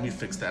 okay, let me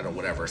fix that or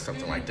whatever,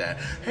 something like that.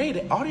 Hey,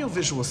 the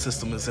audio-visual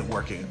system isn't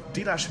working.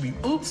 DDOT should be,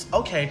 oops,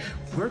 okay,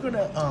 we're going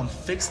to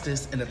fix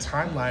this in a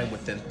timeline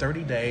within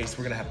 30 days.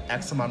 We're going to have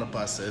X amount of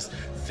buses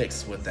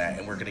fixed with that,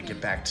 and we're going to get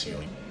back to you.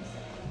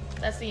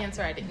 That's the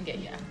answer I didn't get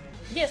yet.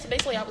 Yeah, so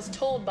basically I was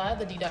told by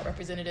the DDOT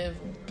representative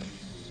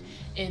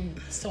in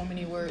so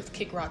many words,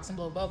 kick rocks and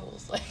blow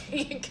bubbles.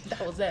 Like,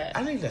 that was that.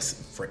 I think that's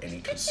for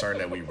any concern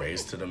that we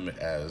raise to them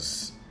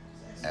as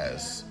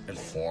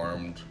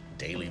informed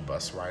daily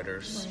bus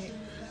riders. Right.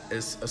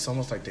 It's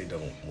almost like they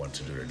don't want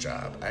to do their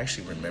job. I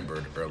actually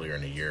remembered earlier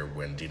in the year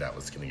when DDOT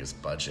was getting its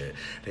budget,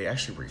 they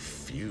actually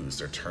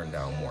refused or turned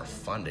down more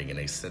funding, and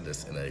they said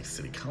this in a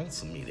city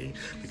council meeting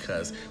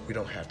because we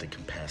don't have the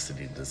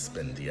capacity to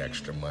spend the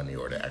extra money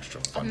or the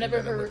extra funding. I've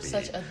never heard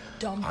such a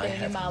dumb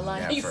thing in my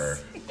life. I have never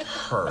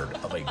heard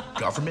of a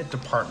government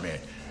department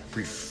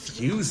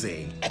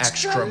refusing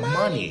extra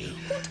money,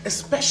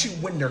 especially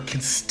when their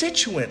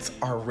constituents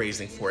are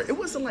raising for it. It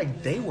wasn't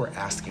like they were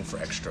asking for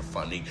extra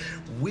funding.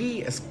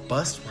 We as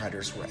bus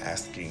riders were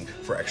asking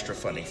for extra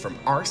funding from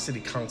our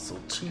city council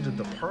to the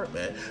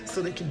department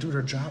so they can do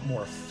their job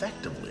more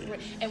effectively. Right.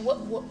 And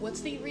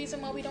what's the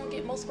reason why we don't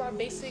get most of our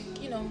basic,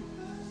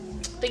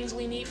 things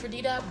we need for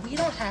DDOT? We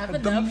don't have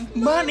enough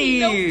money.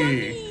 No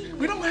money.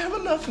 We don't have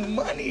enough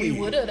money. We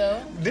woulda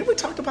though. Didn't we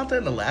talk about that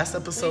in the last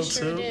episode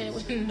too?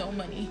 We sure did. No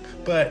money.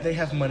 But they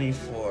have money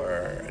for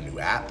a new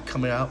app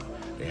coming out.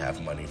 They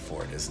have money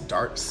for this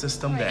DART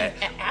system and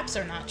apps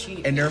are not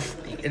cheap. And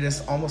it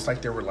is almost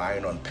like they're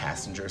relying on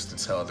passengers to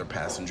tell other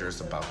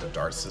passengers about the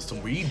DART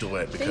system. We do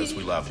it because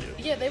we love you.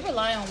 Yeah, they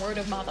rely on word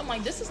of mouth. I'm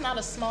like, this is not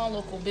a small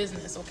local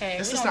business, okay?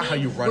 This is not how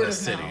you run a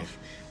city.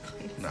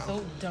 No.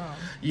 So dumb.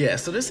 Yeah,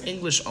 so this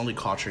English only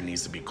culture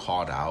needs to be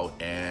called out.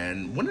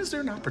 And when is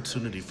there an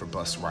opportunity for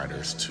bus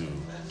riders to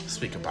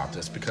speak about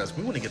this? Because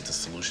we want to get to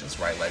solutions,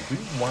 right? Like, we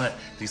want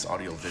these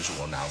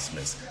audio-visual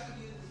announcements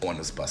on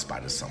this bus by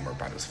this summer,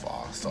 by this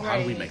fall. So how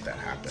do we make that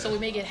happen? So we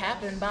make it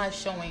happen by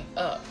showing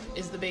up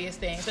is the biggest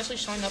thing, especially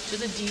showing up to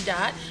the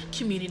DDOT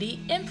community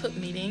input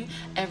meeting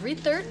every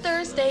third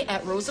Thursday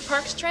at Rosa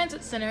Parks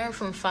Transit Center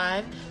from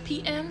 5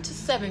 p.m. to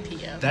 7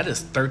 p.m. That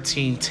is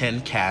 1310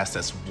 Cass.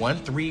 That's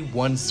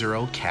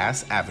 1310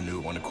 Cass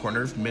Avenue on the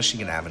corner of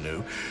Michigan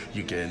Avenue.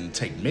 You can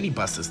take many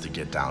buses to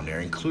get down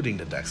there, including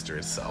the Dexter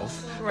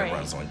itself that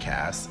runs on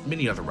Cass.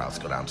 Many other routes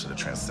go down to the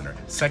Transit Center.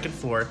 Second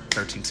floor,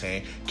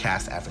 1310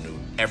 Cass Avenue.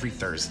 Every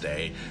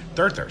Thursday,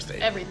 third Thursday.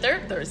 Every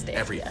third Thursday.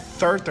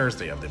 Third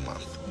Thursday of the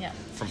month. Yeah.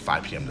 From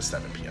 5 p.m. to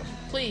 7 p.m.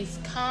 Please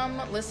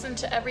come listen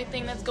to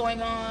everything that's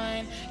going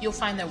on. You'll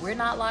find that we're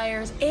not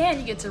liars, and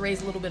you get to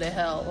raise a little bit of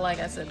hell, like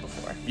I said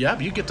before. Yeah,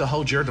 you get to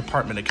hold your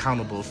department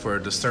accountable for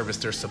the service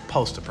they're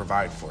supposed to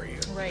provide for you.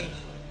 Right.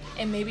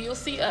 And maybe you'll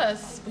see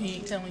us. We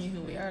ain't telling you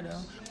who we are, though.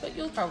 But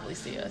you'll probably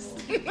see us.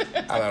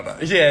 I don't know.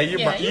 Yeah,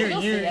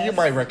 you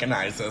might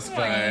recognize us,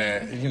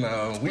 but,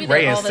 we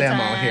Ray and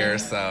Sam on here,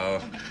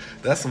 so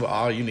that's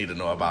all you need to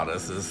know about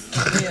us is...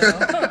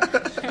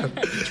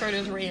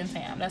 Detroiters, Ray and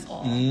Sam. That's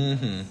all.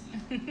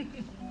 Mm-hmm.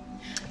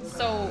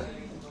 So...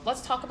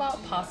 let's talk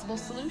about possible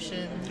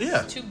solutions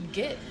to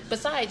get,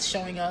 besides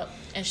showing up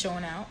and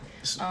showing out,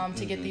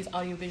 to get these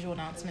audiovisual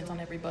announcements on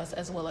every bus,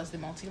 as well as the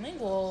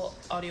multilingual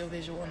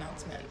audiovisual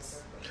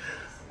announcements.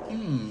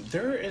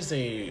 There is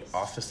a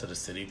office of the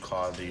city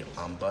called the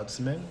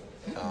Ombudsman.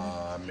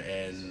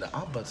 And the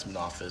Ombudsman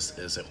office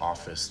is an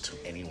office to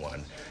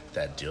anyone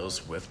that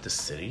deals with the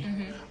city.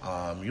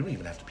 You don't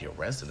even have to be a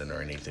resident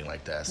or anything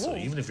like that. So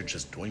even if you're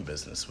just doing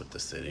business with the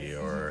city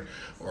or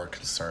a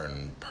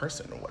concerned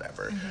person or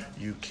whatever,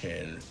 you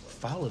can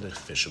file an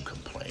official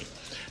complaint.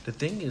 The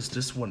thing is,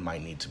 this one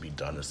might need to be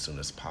done as soon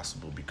as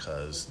possible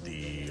because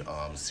the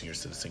senior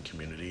citizen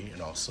community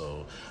and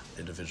also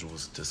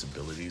individuals with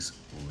disabilities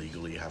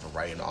legally have a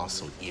right, and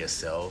also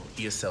ESL.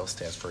 ESL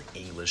stands for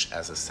English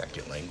as a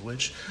Second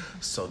Language.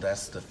 So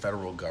that's the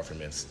federal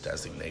government's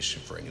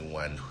designation for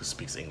anyone who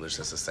speaks English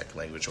as a second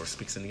language or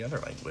speaks any other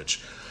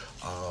language.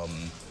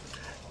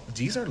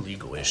 These are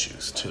legal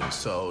issues too.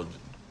 So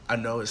I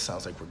know it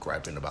sounds like we're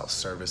griping about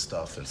service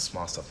stuff and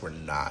small stuff. We're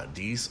not.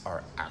 These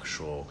are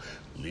actual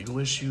legal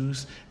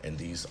issues, and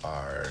these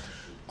are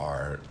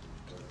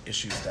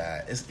issues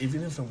that,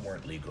 even if it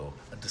weren't legal,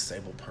 a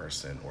disabled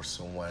person or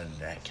someone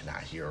that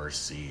cannot hear or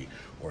see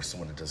or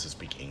someone that doesn't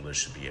speak English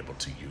should be able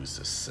to use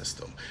this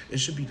system. It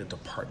should be the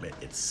department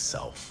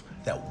itself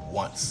that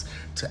wants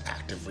to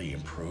actively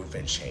improve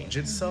and change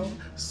itself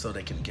so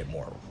they can get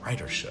more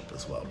ridership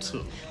as well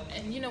too.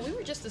 And we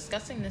were just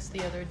discussing this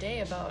the other day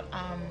about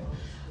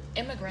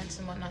immigrants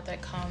and whatnot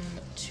that come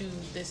to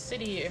this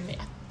city.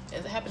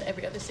 It happened to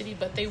every other city,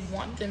 but they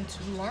want them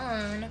to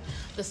learn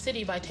the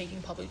city by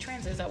taking public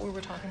transit. Is that what we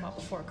were talking about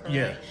before,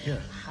 correct? Yeah.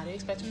 How do you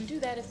expect them to do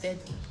that if they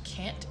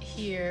can't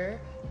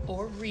hear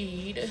or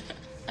read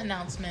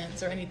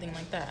announcements or anything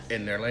like that?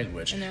 In their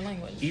language.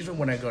 Even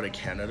when I go to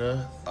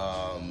Canada,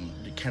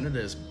 Canada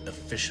is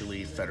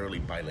officially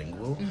federally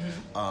bilingual.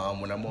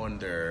 When I'm on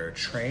their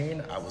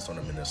train, I was on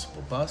a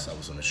municipal bus, I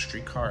was on a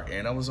streetcar,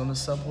 and I was on the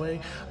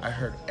subway. I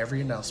heard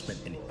every announcement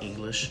in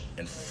English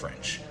and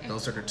French.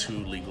 Those are the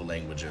two legal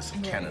languages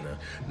of Canada.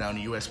 Now in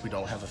the U.S., we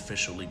don't have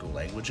official legal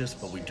languages,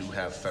 but we do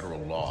have federal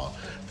law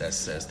that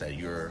says that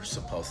you're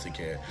supposed to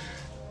get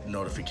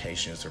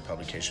notifications or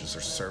publications or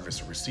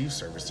service or receive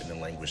service in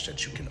a language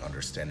that you can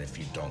understand if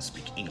you don't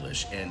speak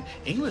English. And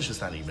English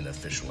is not even the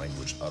official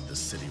language of the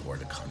city or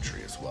the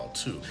country as well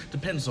too.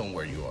 Depends on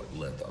where you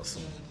live though.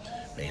 Some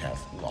may have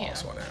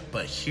laws on that.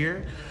 But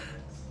here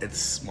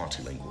it's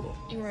multilingual.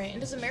 You're right.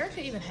 And does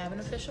America even have an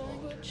official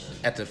language?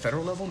 At the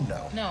federal level,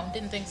 no. No,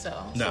 didn't think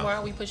so. No. So why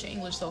are we pushing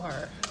English so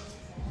hard?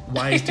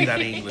 Why is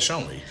DDOT English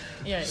only?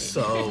 Yeah.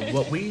 So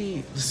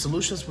the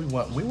solutions we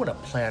want a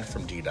plan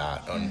from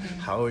DDOT on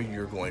how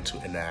you're going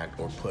to enact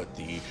or put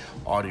the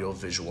audio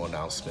visual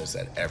announcements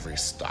at every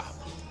stop.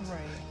 Right.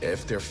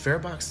 If their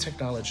farebox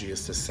technology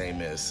is the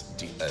same as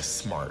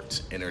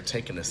Smart, and they're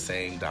taking the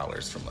same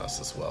dollars from us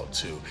as well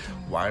too,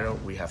 why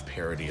don't we have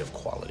parity of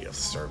quality of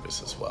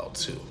service as well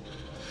too?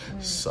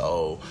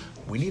 So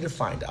we need to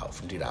find out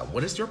from DDOT,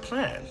 what is your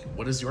plan?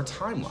 What is your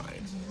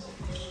timeline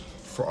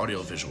for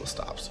audio visual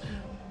stops?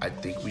 I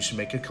think we should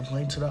make a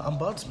complaint to the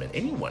ombudsman.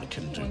 Anyone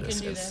can do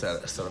this and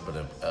set up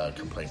a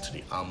complaint to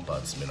the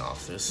ombudsman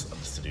office of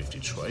the city of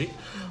Detroit.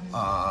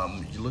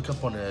 You look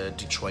up on the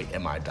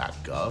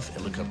DetroitMI.gov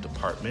and look up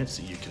departments,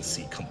 so you can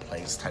see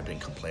complaints. Type in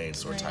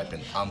complaints or type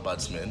in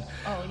ombudsman.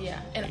 Oh yeah,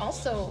 and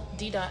also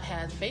DDOT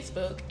has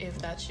Facebook. If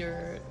that's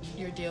your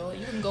deal,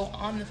 you can go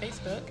on the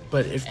Facebook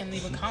and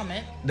leave a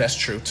comment. That's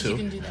true too. You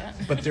can do that.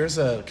 But there's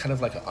a kind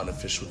of like an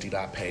unofficial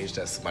DDOT page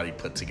that somebody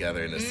put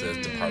together, and it says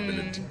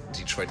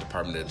Detroit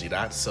Department of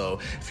DDOT. So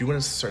if you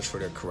want to search for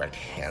their correct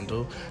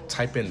handle,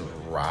 type in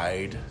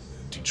Ride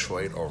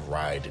Detroit or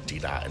Ride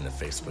DDOT in the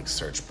Facebook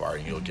search bar.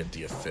 You'll get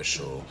the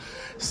official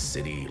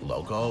city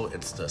logo.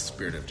 It's the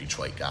Spirit of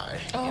Detroit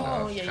guy.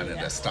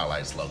 The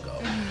stylized logo.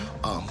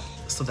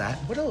 So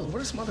what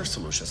are some other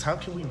solutions? How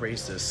can we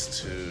raise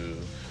this to?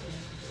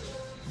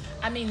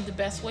 I mean, the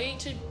best way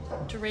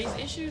to raise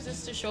issues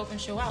is to show up and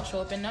show out,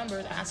 show up in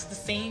numbers, ask the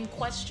same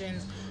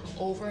questions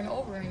over and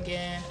over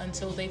again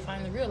until they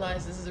finally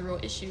realize this is a real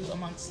issue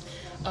amongst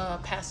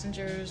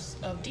passengers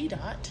of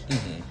DDOT.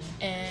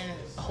 And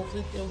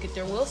hopefully they'll get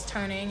their wheels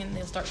turning and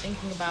they'll start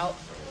thinking about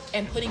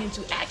and putting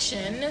into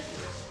action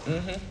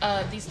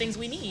these things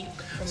we need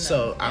from them.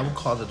 So I would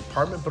call the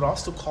department, but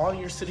also call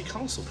your city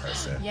council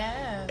person.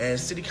 Yes. And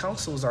city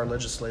council is our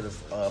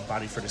legislative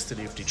body for the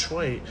city of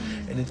Detroit.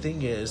 And the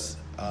thing is,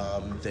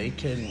 they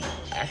can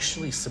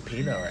actually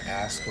subpoena or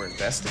ask or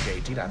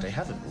investigate DDOT. They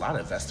have a lot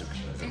of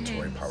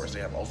investigatory powers.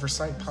 They have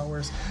oversight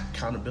powers,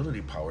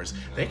 accountability powers.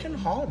 They can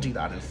haul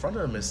DDOT in front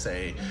of them and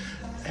say,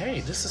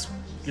 hey, this is,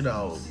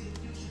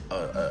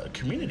 a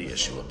community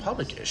issue, a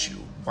public issue.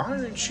 Why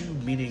aren't you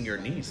meeting your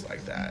needs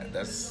like that?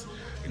 That's,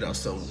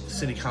 so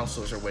city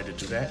council is a way to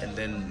do that. And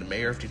then the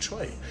mayor of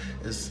Detroit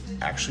is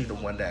actually the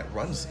one that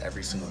runs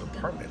every single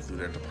department through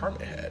their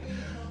department head.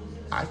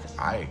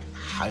 I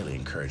highly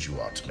encourage you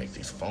all to make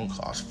these phone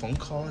calls and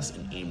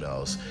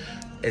emails.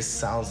 It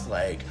sounds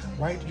like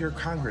write your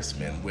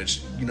congressman,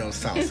 which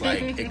sounds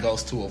like it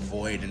goes to a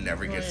void and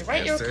never gets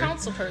write answered. Your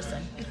council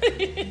person.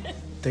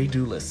 They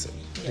do listen.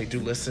 They do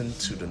listen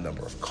to the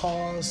number of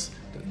calls,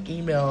 the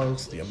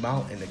emails, the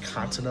amount and the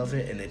content of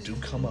it, and they do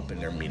come up in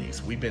their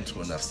meetings. We've been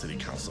to enough city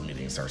council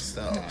meetings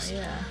ourselves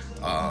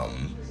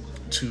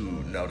to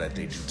know that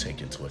they do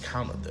take into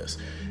account of this.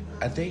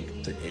 I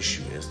think the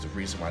issue is the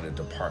reason why the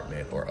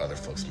department or other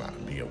folks might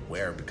not be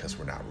aware because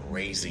we're not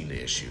raising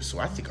the issue. So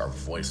I think our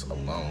voice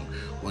alone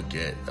will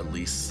get at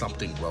least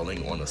something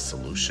rolling on a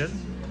solution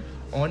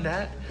on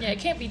that. Yeah, it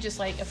can't be just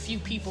like a few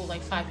people,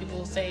 like 5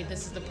 people say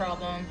this is the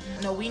problem.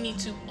 No, we need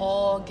to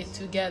all get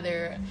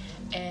together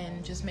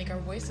and just make our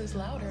voices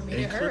louder, make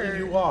it heard.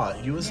 Including you all,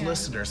 you as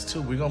listeners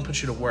too. We're gonna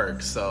put you to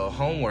work. So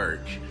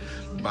homework.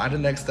 By the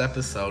next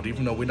episode,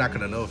 even though we're not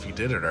gonna know if you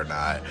did it or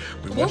not,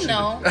 we'll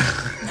know.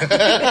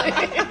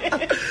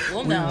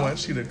 We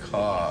want you to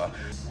call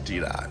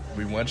DDOT.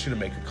 We want you to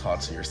make a call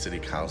to your city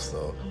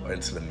council or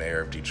to the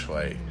mayor of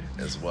Detroit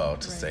as well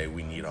to say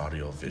we need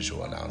audio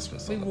visual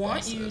announcements. We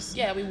want you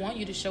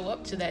to show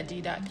up to that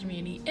DDOT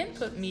community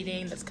input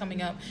meeting that's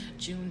coming up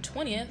June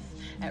 20th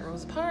at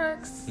Rosa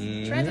Parks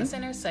Transit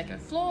Center, 2nd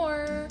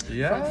floor,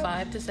 from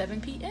 5 to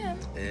 7 p.m.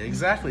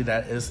 Exactly.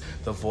 That is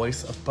the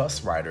voice of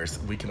bus riders.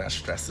 We cannot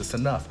stress this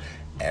enough.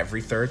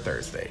 Every third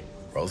Thursday,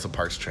 Rosa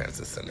Parks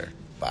Transit Center,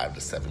 5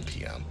 to 7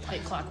 p.m.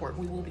 Like clockwork,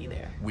 we will be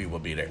there. We will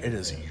be there. It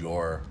is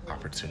your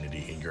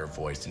opportunity and your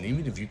voice. And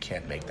even if you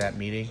can't make that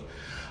meeting,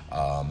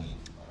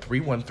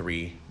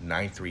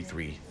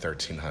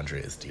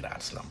 313-933-1300 is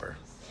DDOT's number.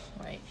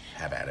 Right.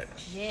 Have at it.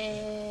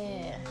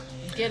 Yeah.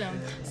 Get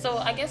them. So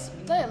I guess,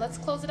 let's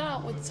close it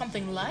out with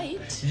something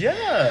light.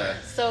 Yeah.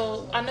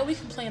 So I know we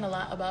complain a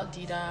lot about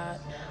DDOT,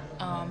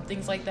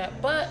 things like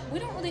that, but we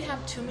don't really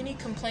have too many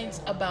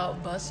complaints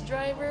about bus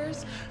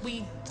drivers.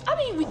 We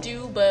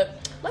do,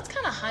 but let's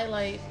kind of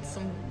highlight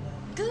some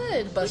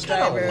good bus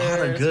drivers. We got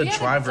a lot of good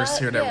drivers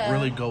here that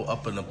really go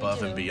up and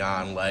above and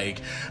beyond. Like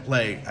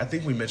I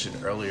think we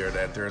mentioned earlier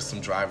that there are some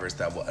drivers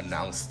that will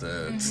announce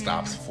the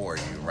stops for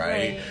you,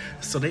 right?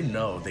 So they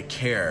know, they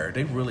care,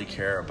 they really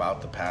care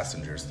about the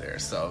passengers there.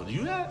 So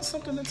you got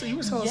something to say? You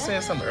were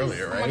saying something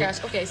earlier, right? Oh my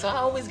gosh. Okay, so I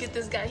always get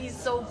this guy. He's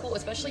so cool,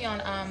 especially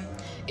on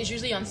it's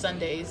usually on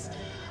Sundays.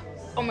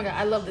 Oh my God,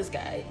 I love this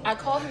guy. I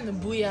call him the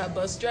Booyah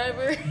bus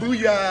driver.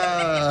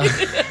 Booyah!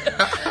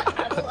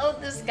 I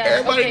love this guy.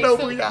 Everybody know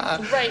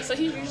Booyah. Right, so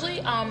he's usually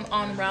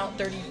on Route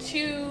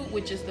 32,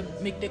 which is the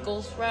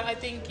McNichols route, I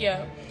think.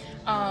 Yeah,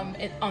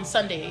 on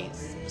Sunday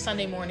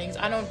mornings.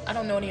 I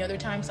don't know any other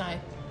times. I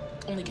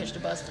only catch the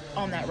bus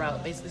on that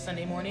route, basically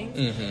Sunday morning.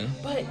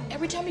 Mm-hmm. But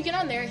every time you get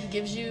on there, he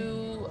gives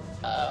you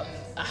a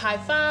high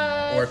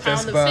five, or pound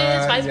fist the bump.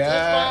 fist, fist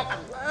Yeah.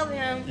 bump. I love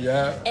him.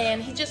 Yeah.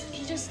 And he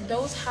just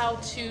knows how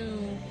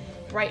to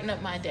brighten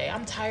up my day.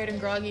 I'm tired and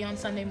groggy on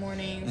Sunday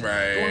mornings,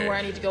 Right. going where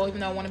I need to go,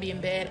 even though I want to be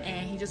in bed.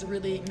 And he just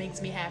really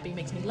makes me happy,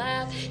 makes me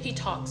laugh. He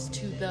talks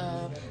to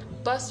the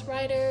bus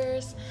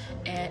riders,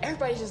 and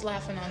everybody's just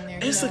laughing on there.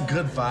 It's a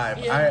good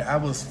vibe. Yeah. I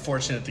was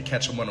fortunate to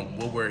catch him on a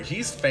Woodward.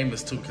 He's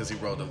famous too because he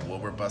rode the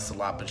Woodward bus a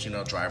lot, but you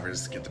know,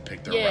 drivers get to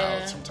pick their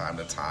routes from time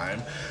to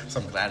time. So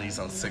I'm glad he's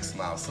on 6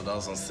 Mile. So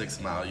those on 6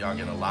 Mile, y'all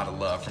get a lot of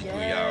love from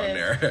Booyah on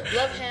there.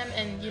 Love him,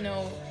 and you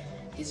know,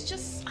 he's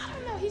just, I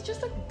don't know, he's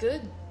just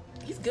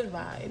he's good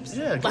vibes.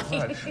 Yeah, good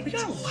vibe. We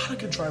got a lot of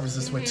good drivers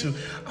this way too.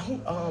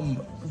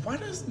 Why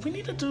does we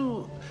need to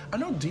do? I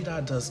know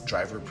DDOT does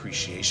driver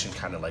appreciation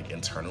kind of like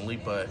internally,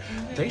 but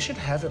they should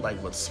have it like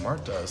what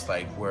Smart does,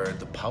 like where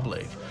the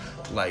public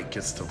like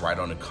gets to write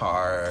on the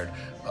card,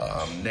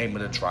 name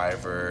of the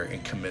driver,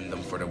 and commend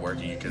them for their work.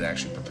 And you could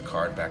actually put the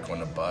card back on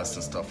the bus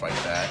and stuff like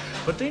that.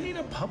 But they need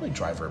a public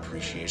driver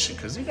appreciation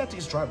because you got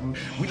these drivers.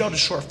 We know the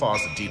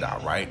shortfalls of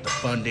DDOT, right? The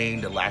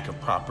funding, the lack of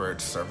proper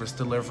service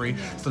delivery.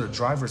 So the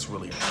drivers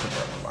really put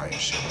up the lion's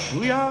share.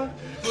 Booyah!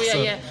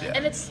 Yeah.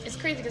 And it's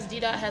crazy because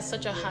DDOT has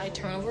such a high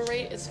turnover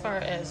rate as far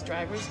as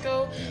drivers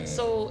go.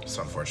 So it's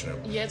unfortunate.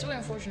 Yeah, it's really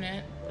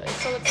unfortunate.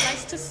 So it's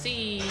nice to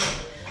see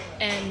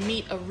and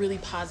meet a really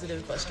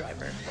positive bus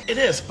driver. It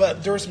is,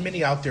 but there's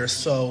many out there.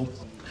 So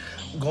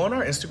go on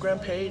our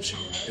Instagram page.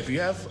 If you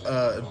have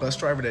a bus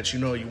driver that you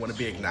know you want to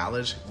be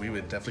acknowledged, we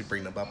would definitely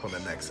bring them up on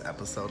the next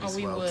episode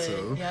as well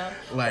too. Yeah.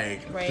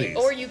 Like, right. Please.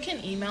 Or you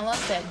can email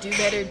us at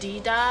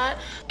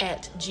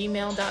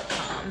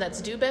dobetterd@gmail.com.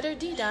 That's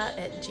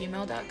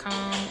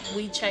dobetterd@gmail.com.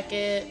 We check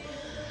it,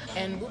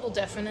 and we will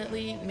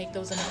definitely make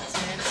those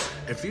announcements.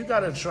 If you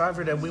got a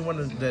driver that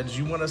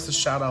you want us to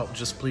shout out,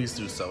 just please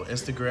do so.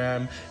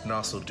 Instagram and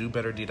also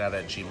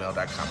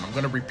dobetterd@gmail.com. I'm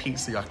gonna repeat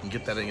so y'all can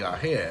get that in y'all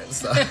heads.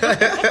 So.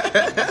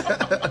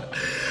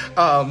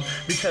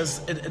 Because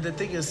the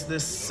thing is,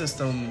 this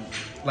system,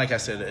 like I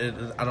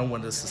said, I don't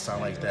want this to sound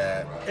like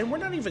that. And we're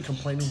not even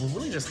complaining. We're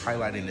really just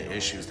highlighting the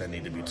issues that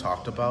need to be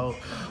talked about.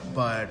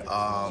 But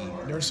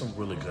there's some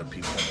really good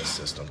people in this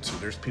system too.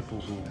 There's people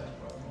who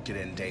get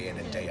in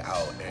and day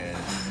out,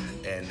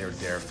 and they're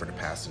there for the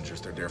passengers,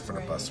 they're there for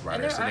the bus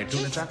riders, and they're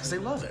doing the job because they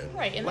love it.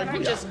 Right, and like, they're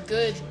not just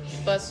good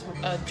bus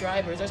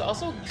drivers. There's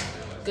also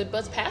good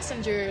bus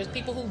passengers,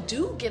 people who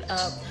do get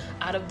up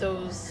out of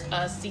those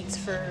seats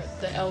for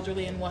the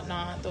elderly and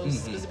whatnot, those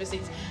specific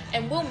seats,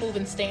 and will move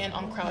and stand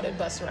on crowded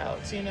bus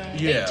routes, you know.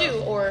 Yeah. They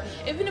do. Or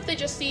even if they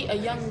just see a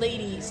young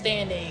lady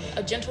standing,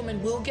 a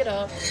gentleman will get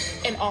up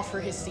and offer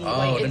his seat.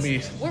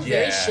 We're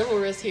very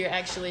chivalrous here,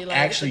 actually. Like,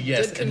 actually,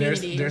 yes. Good And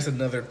community. there's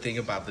another thing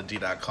about the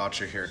DDOT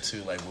culture here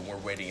too. Like when we're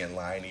waiting in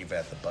line, even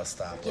at the bus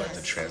stop or at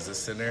the transit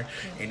center,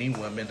 any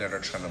women that are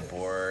trying to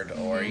board,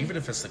 or even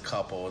if it's a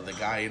couple, the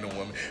guy and the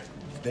woman,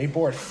 they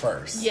board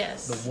first.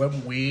 Yes.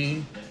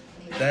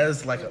 That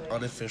is like an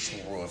unofficial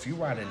rule. If you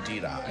ride in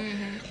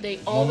DDOT, they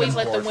always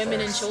let the board women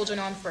and first. children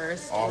on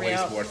first.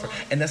 Always board first.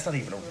 And that's not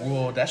even a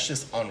rule. That's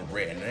just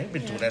unwritten. They've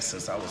been doing that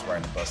since I was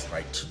riding the bus in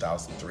like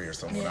 2003 or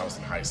something when I was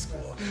in high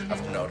school.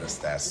 I've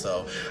noticed that.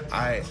 So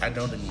I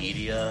know the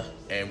media,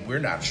 and we're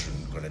not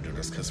going to do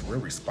this because we're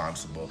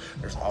responsible.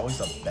 There's always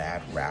a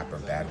bad rap or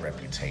bad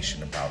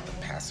reputation about the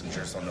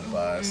passengers on the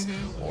bus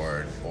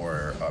or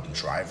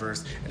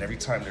drivers. And every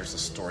time there's a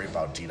story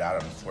about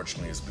DDOT,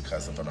 unfortunately, it's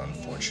because of an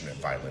unfortunate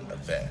violent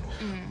event.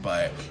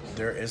 But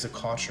there is a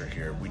culture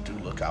here. We do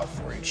look out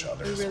for each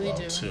other as well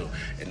too.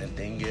 And the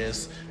thing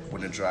is,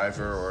 when a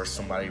driver or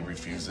somebody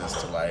refuses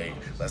to like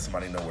let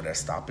somebody know where their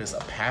stop is, a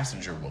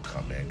passenger will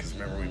come in. Because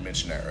remember we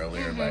mentioned that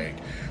earlier, like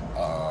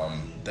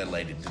the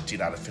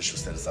DDOT official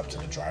said it's up to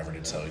the driver to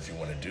tell if you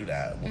want to do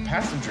that. Well,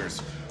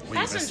 passengers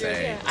will even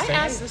say, I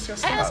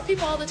ask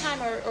people all the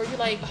time, or you're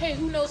like, hey,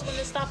 who knows when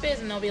this stop is?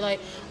 And they'll be like,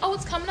 oh,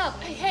 it's coming up.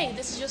 Hey,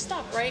 this is your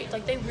stop, right?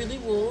 Like they really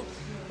will.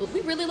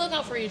 We really look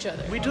out for each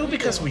other. We do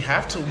because we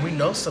have to. We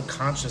know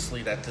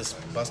subconsciously that this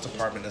bus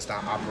department is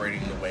not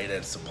operating the way that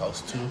it's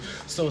supposed to.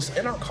 So it's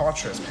in our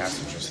culture as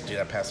passengers to do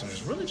that.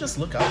 Passengers really just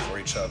look out for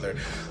each other.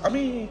 I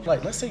mean,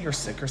 like, let's say you're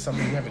sick or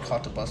something, you haven't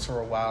caught the bus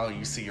for a while,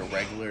 you see your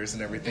regulars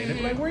and everything. They'll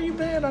be like, where you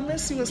been? I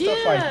miss you and stuff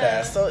like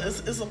that. So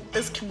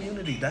it's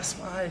community. That's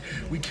why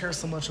we care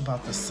so much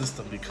about this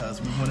system,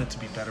 because we want it to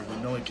be better. We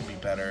know it can be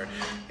better,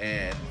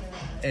 and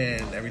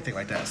everything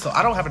like that. So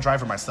I don't have a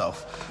driver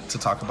myself to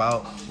talk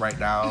about right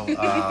now.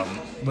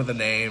 With a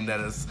name that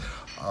is,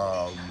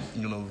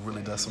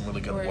 really does some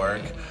really good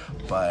work.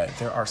 But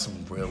there are some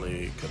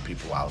really good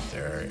people out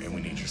there, and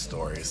we need your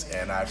stories.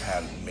 And I've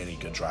had many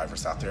good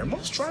drivers out there. And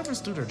most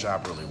drivers do their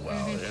job really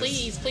well.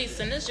 Please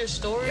send us your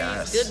stories,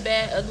 good,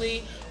 bad,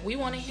 ugly. We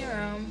want to hear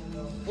them.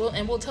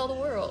 We'll tell the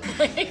world.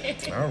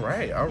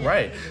 All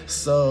right.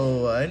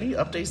 So, any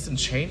updates and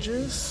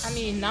changes? I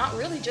mean, not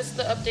really. Just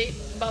the update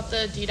about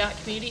the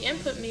DDOT Community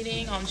Input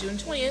Meeting on June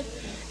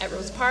 20th at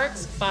Rose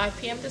Parks,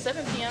 5 p.m. to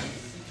 7 p.m.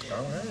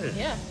 All right.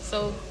 Yeah,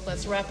 so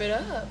let's wrap it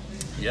up.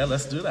 Yeah,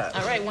 let's do that.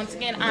 All right, once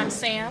again, I'm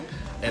Sam.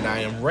 And I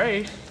am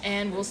Ray.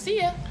 And we'll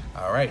see you.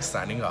 All right,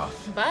 signing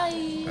off.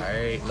 Bye. All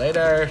right,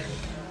 later.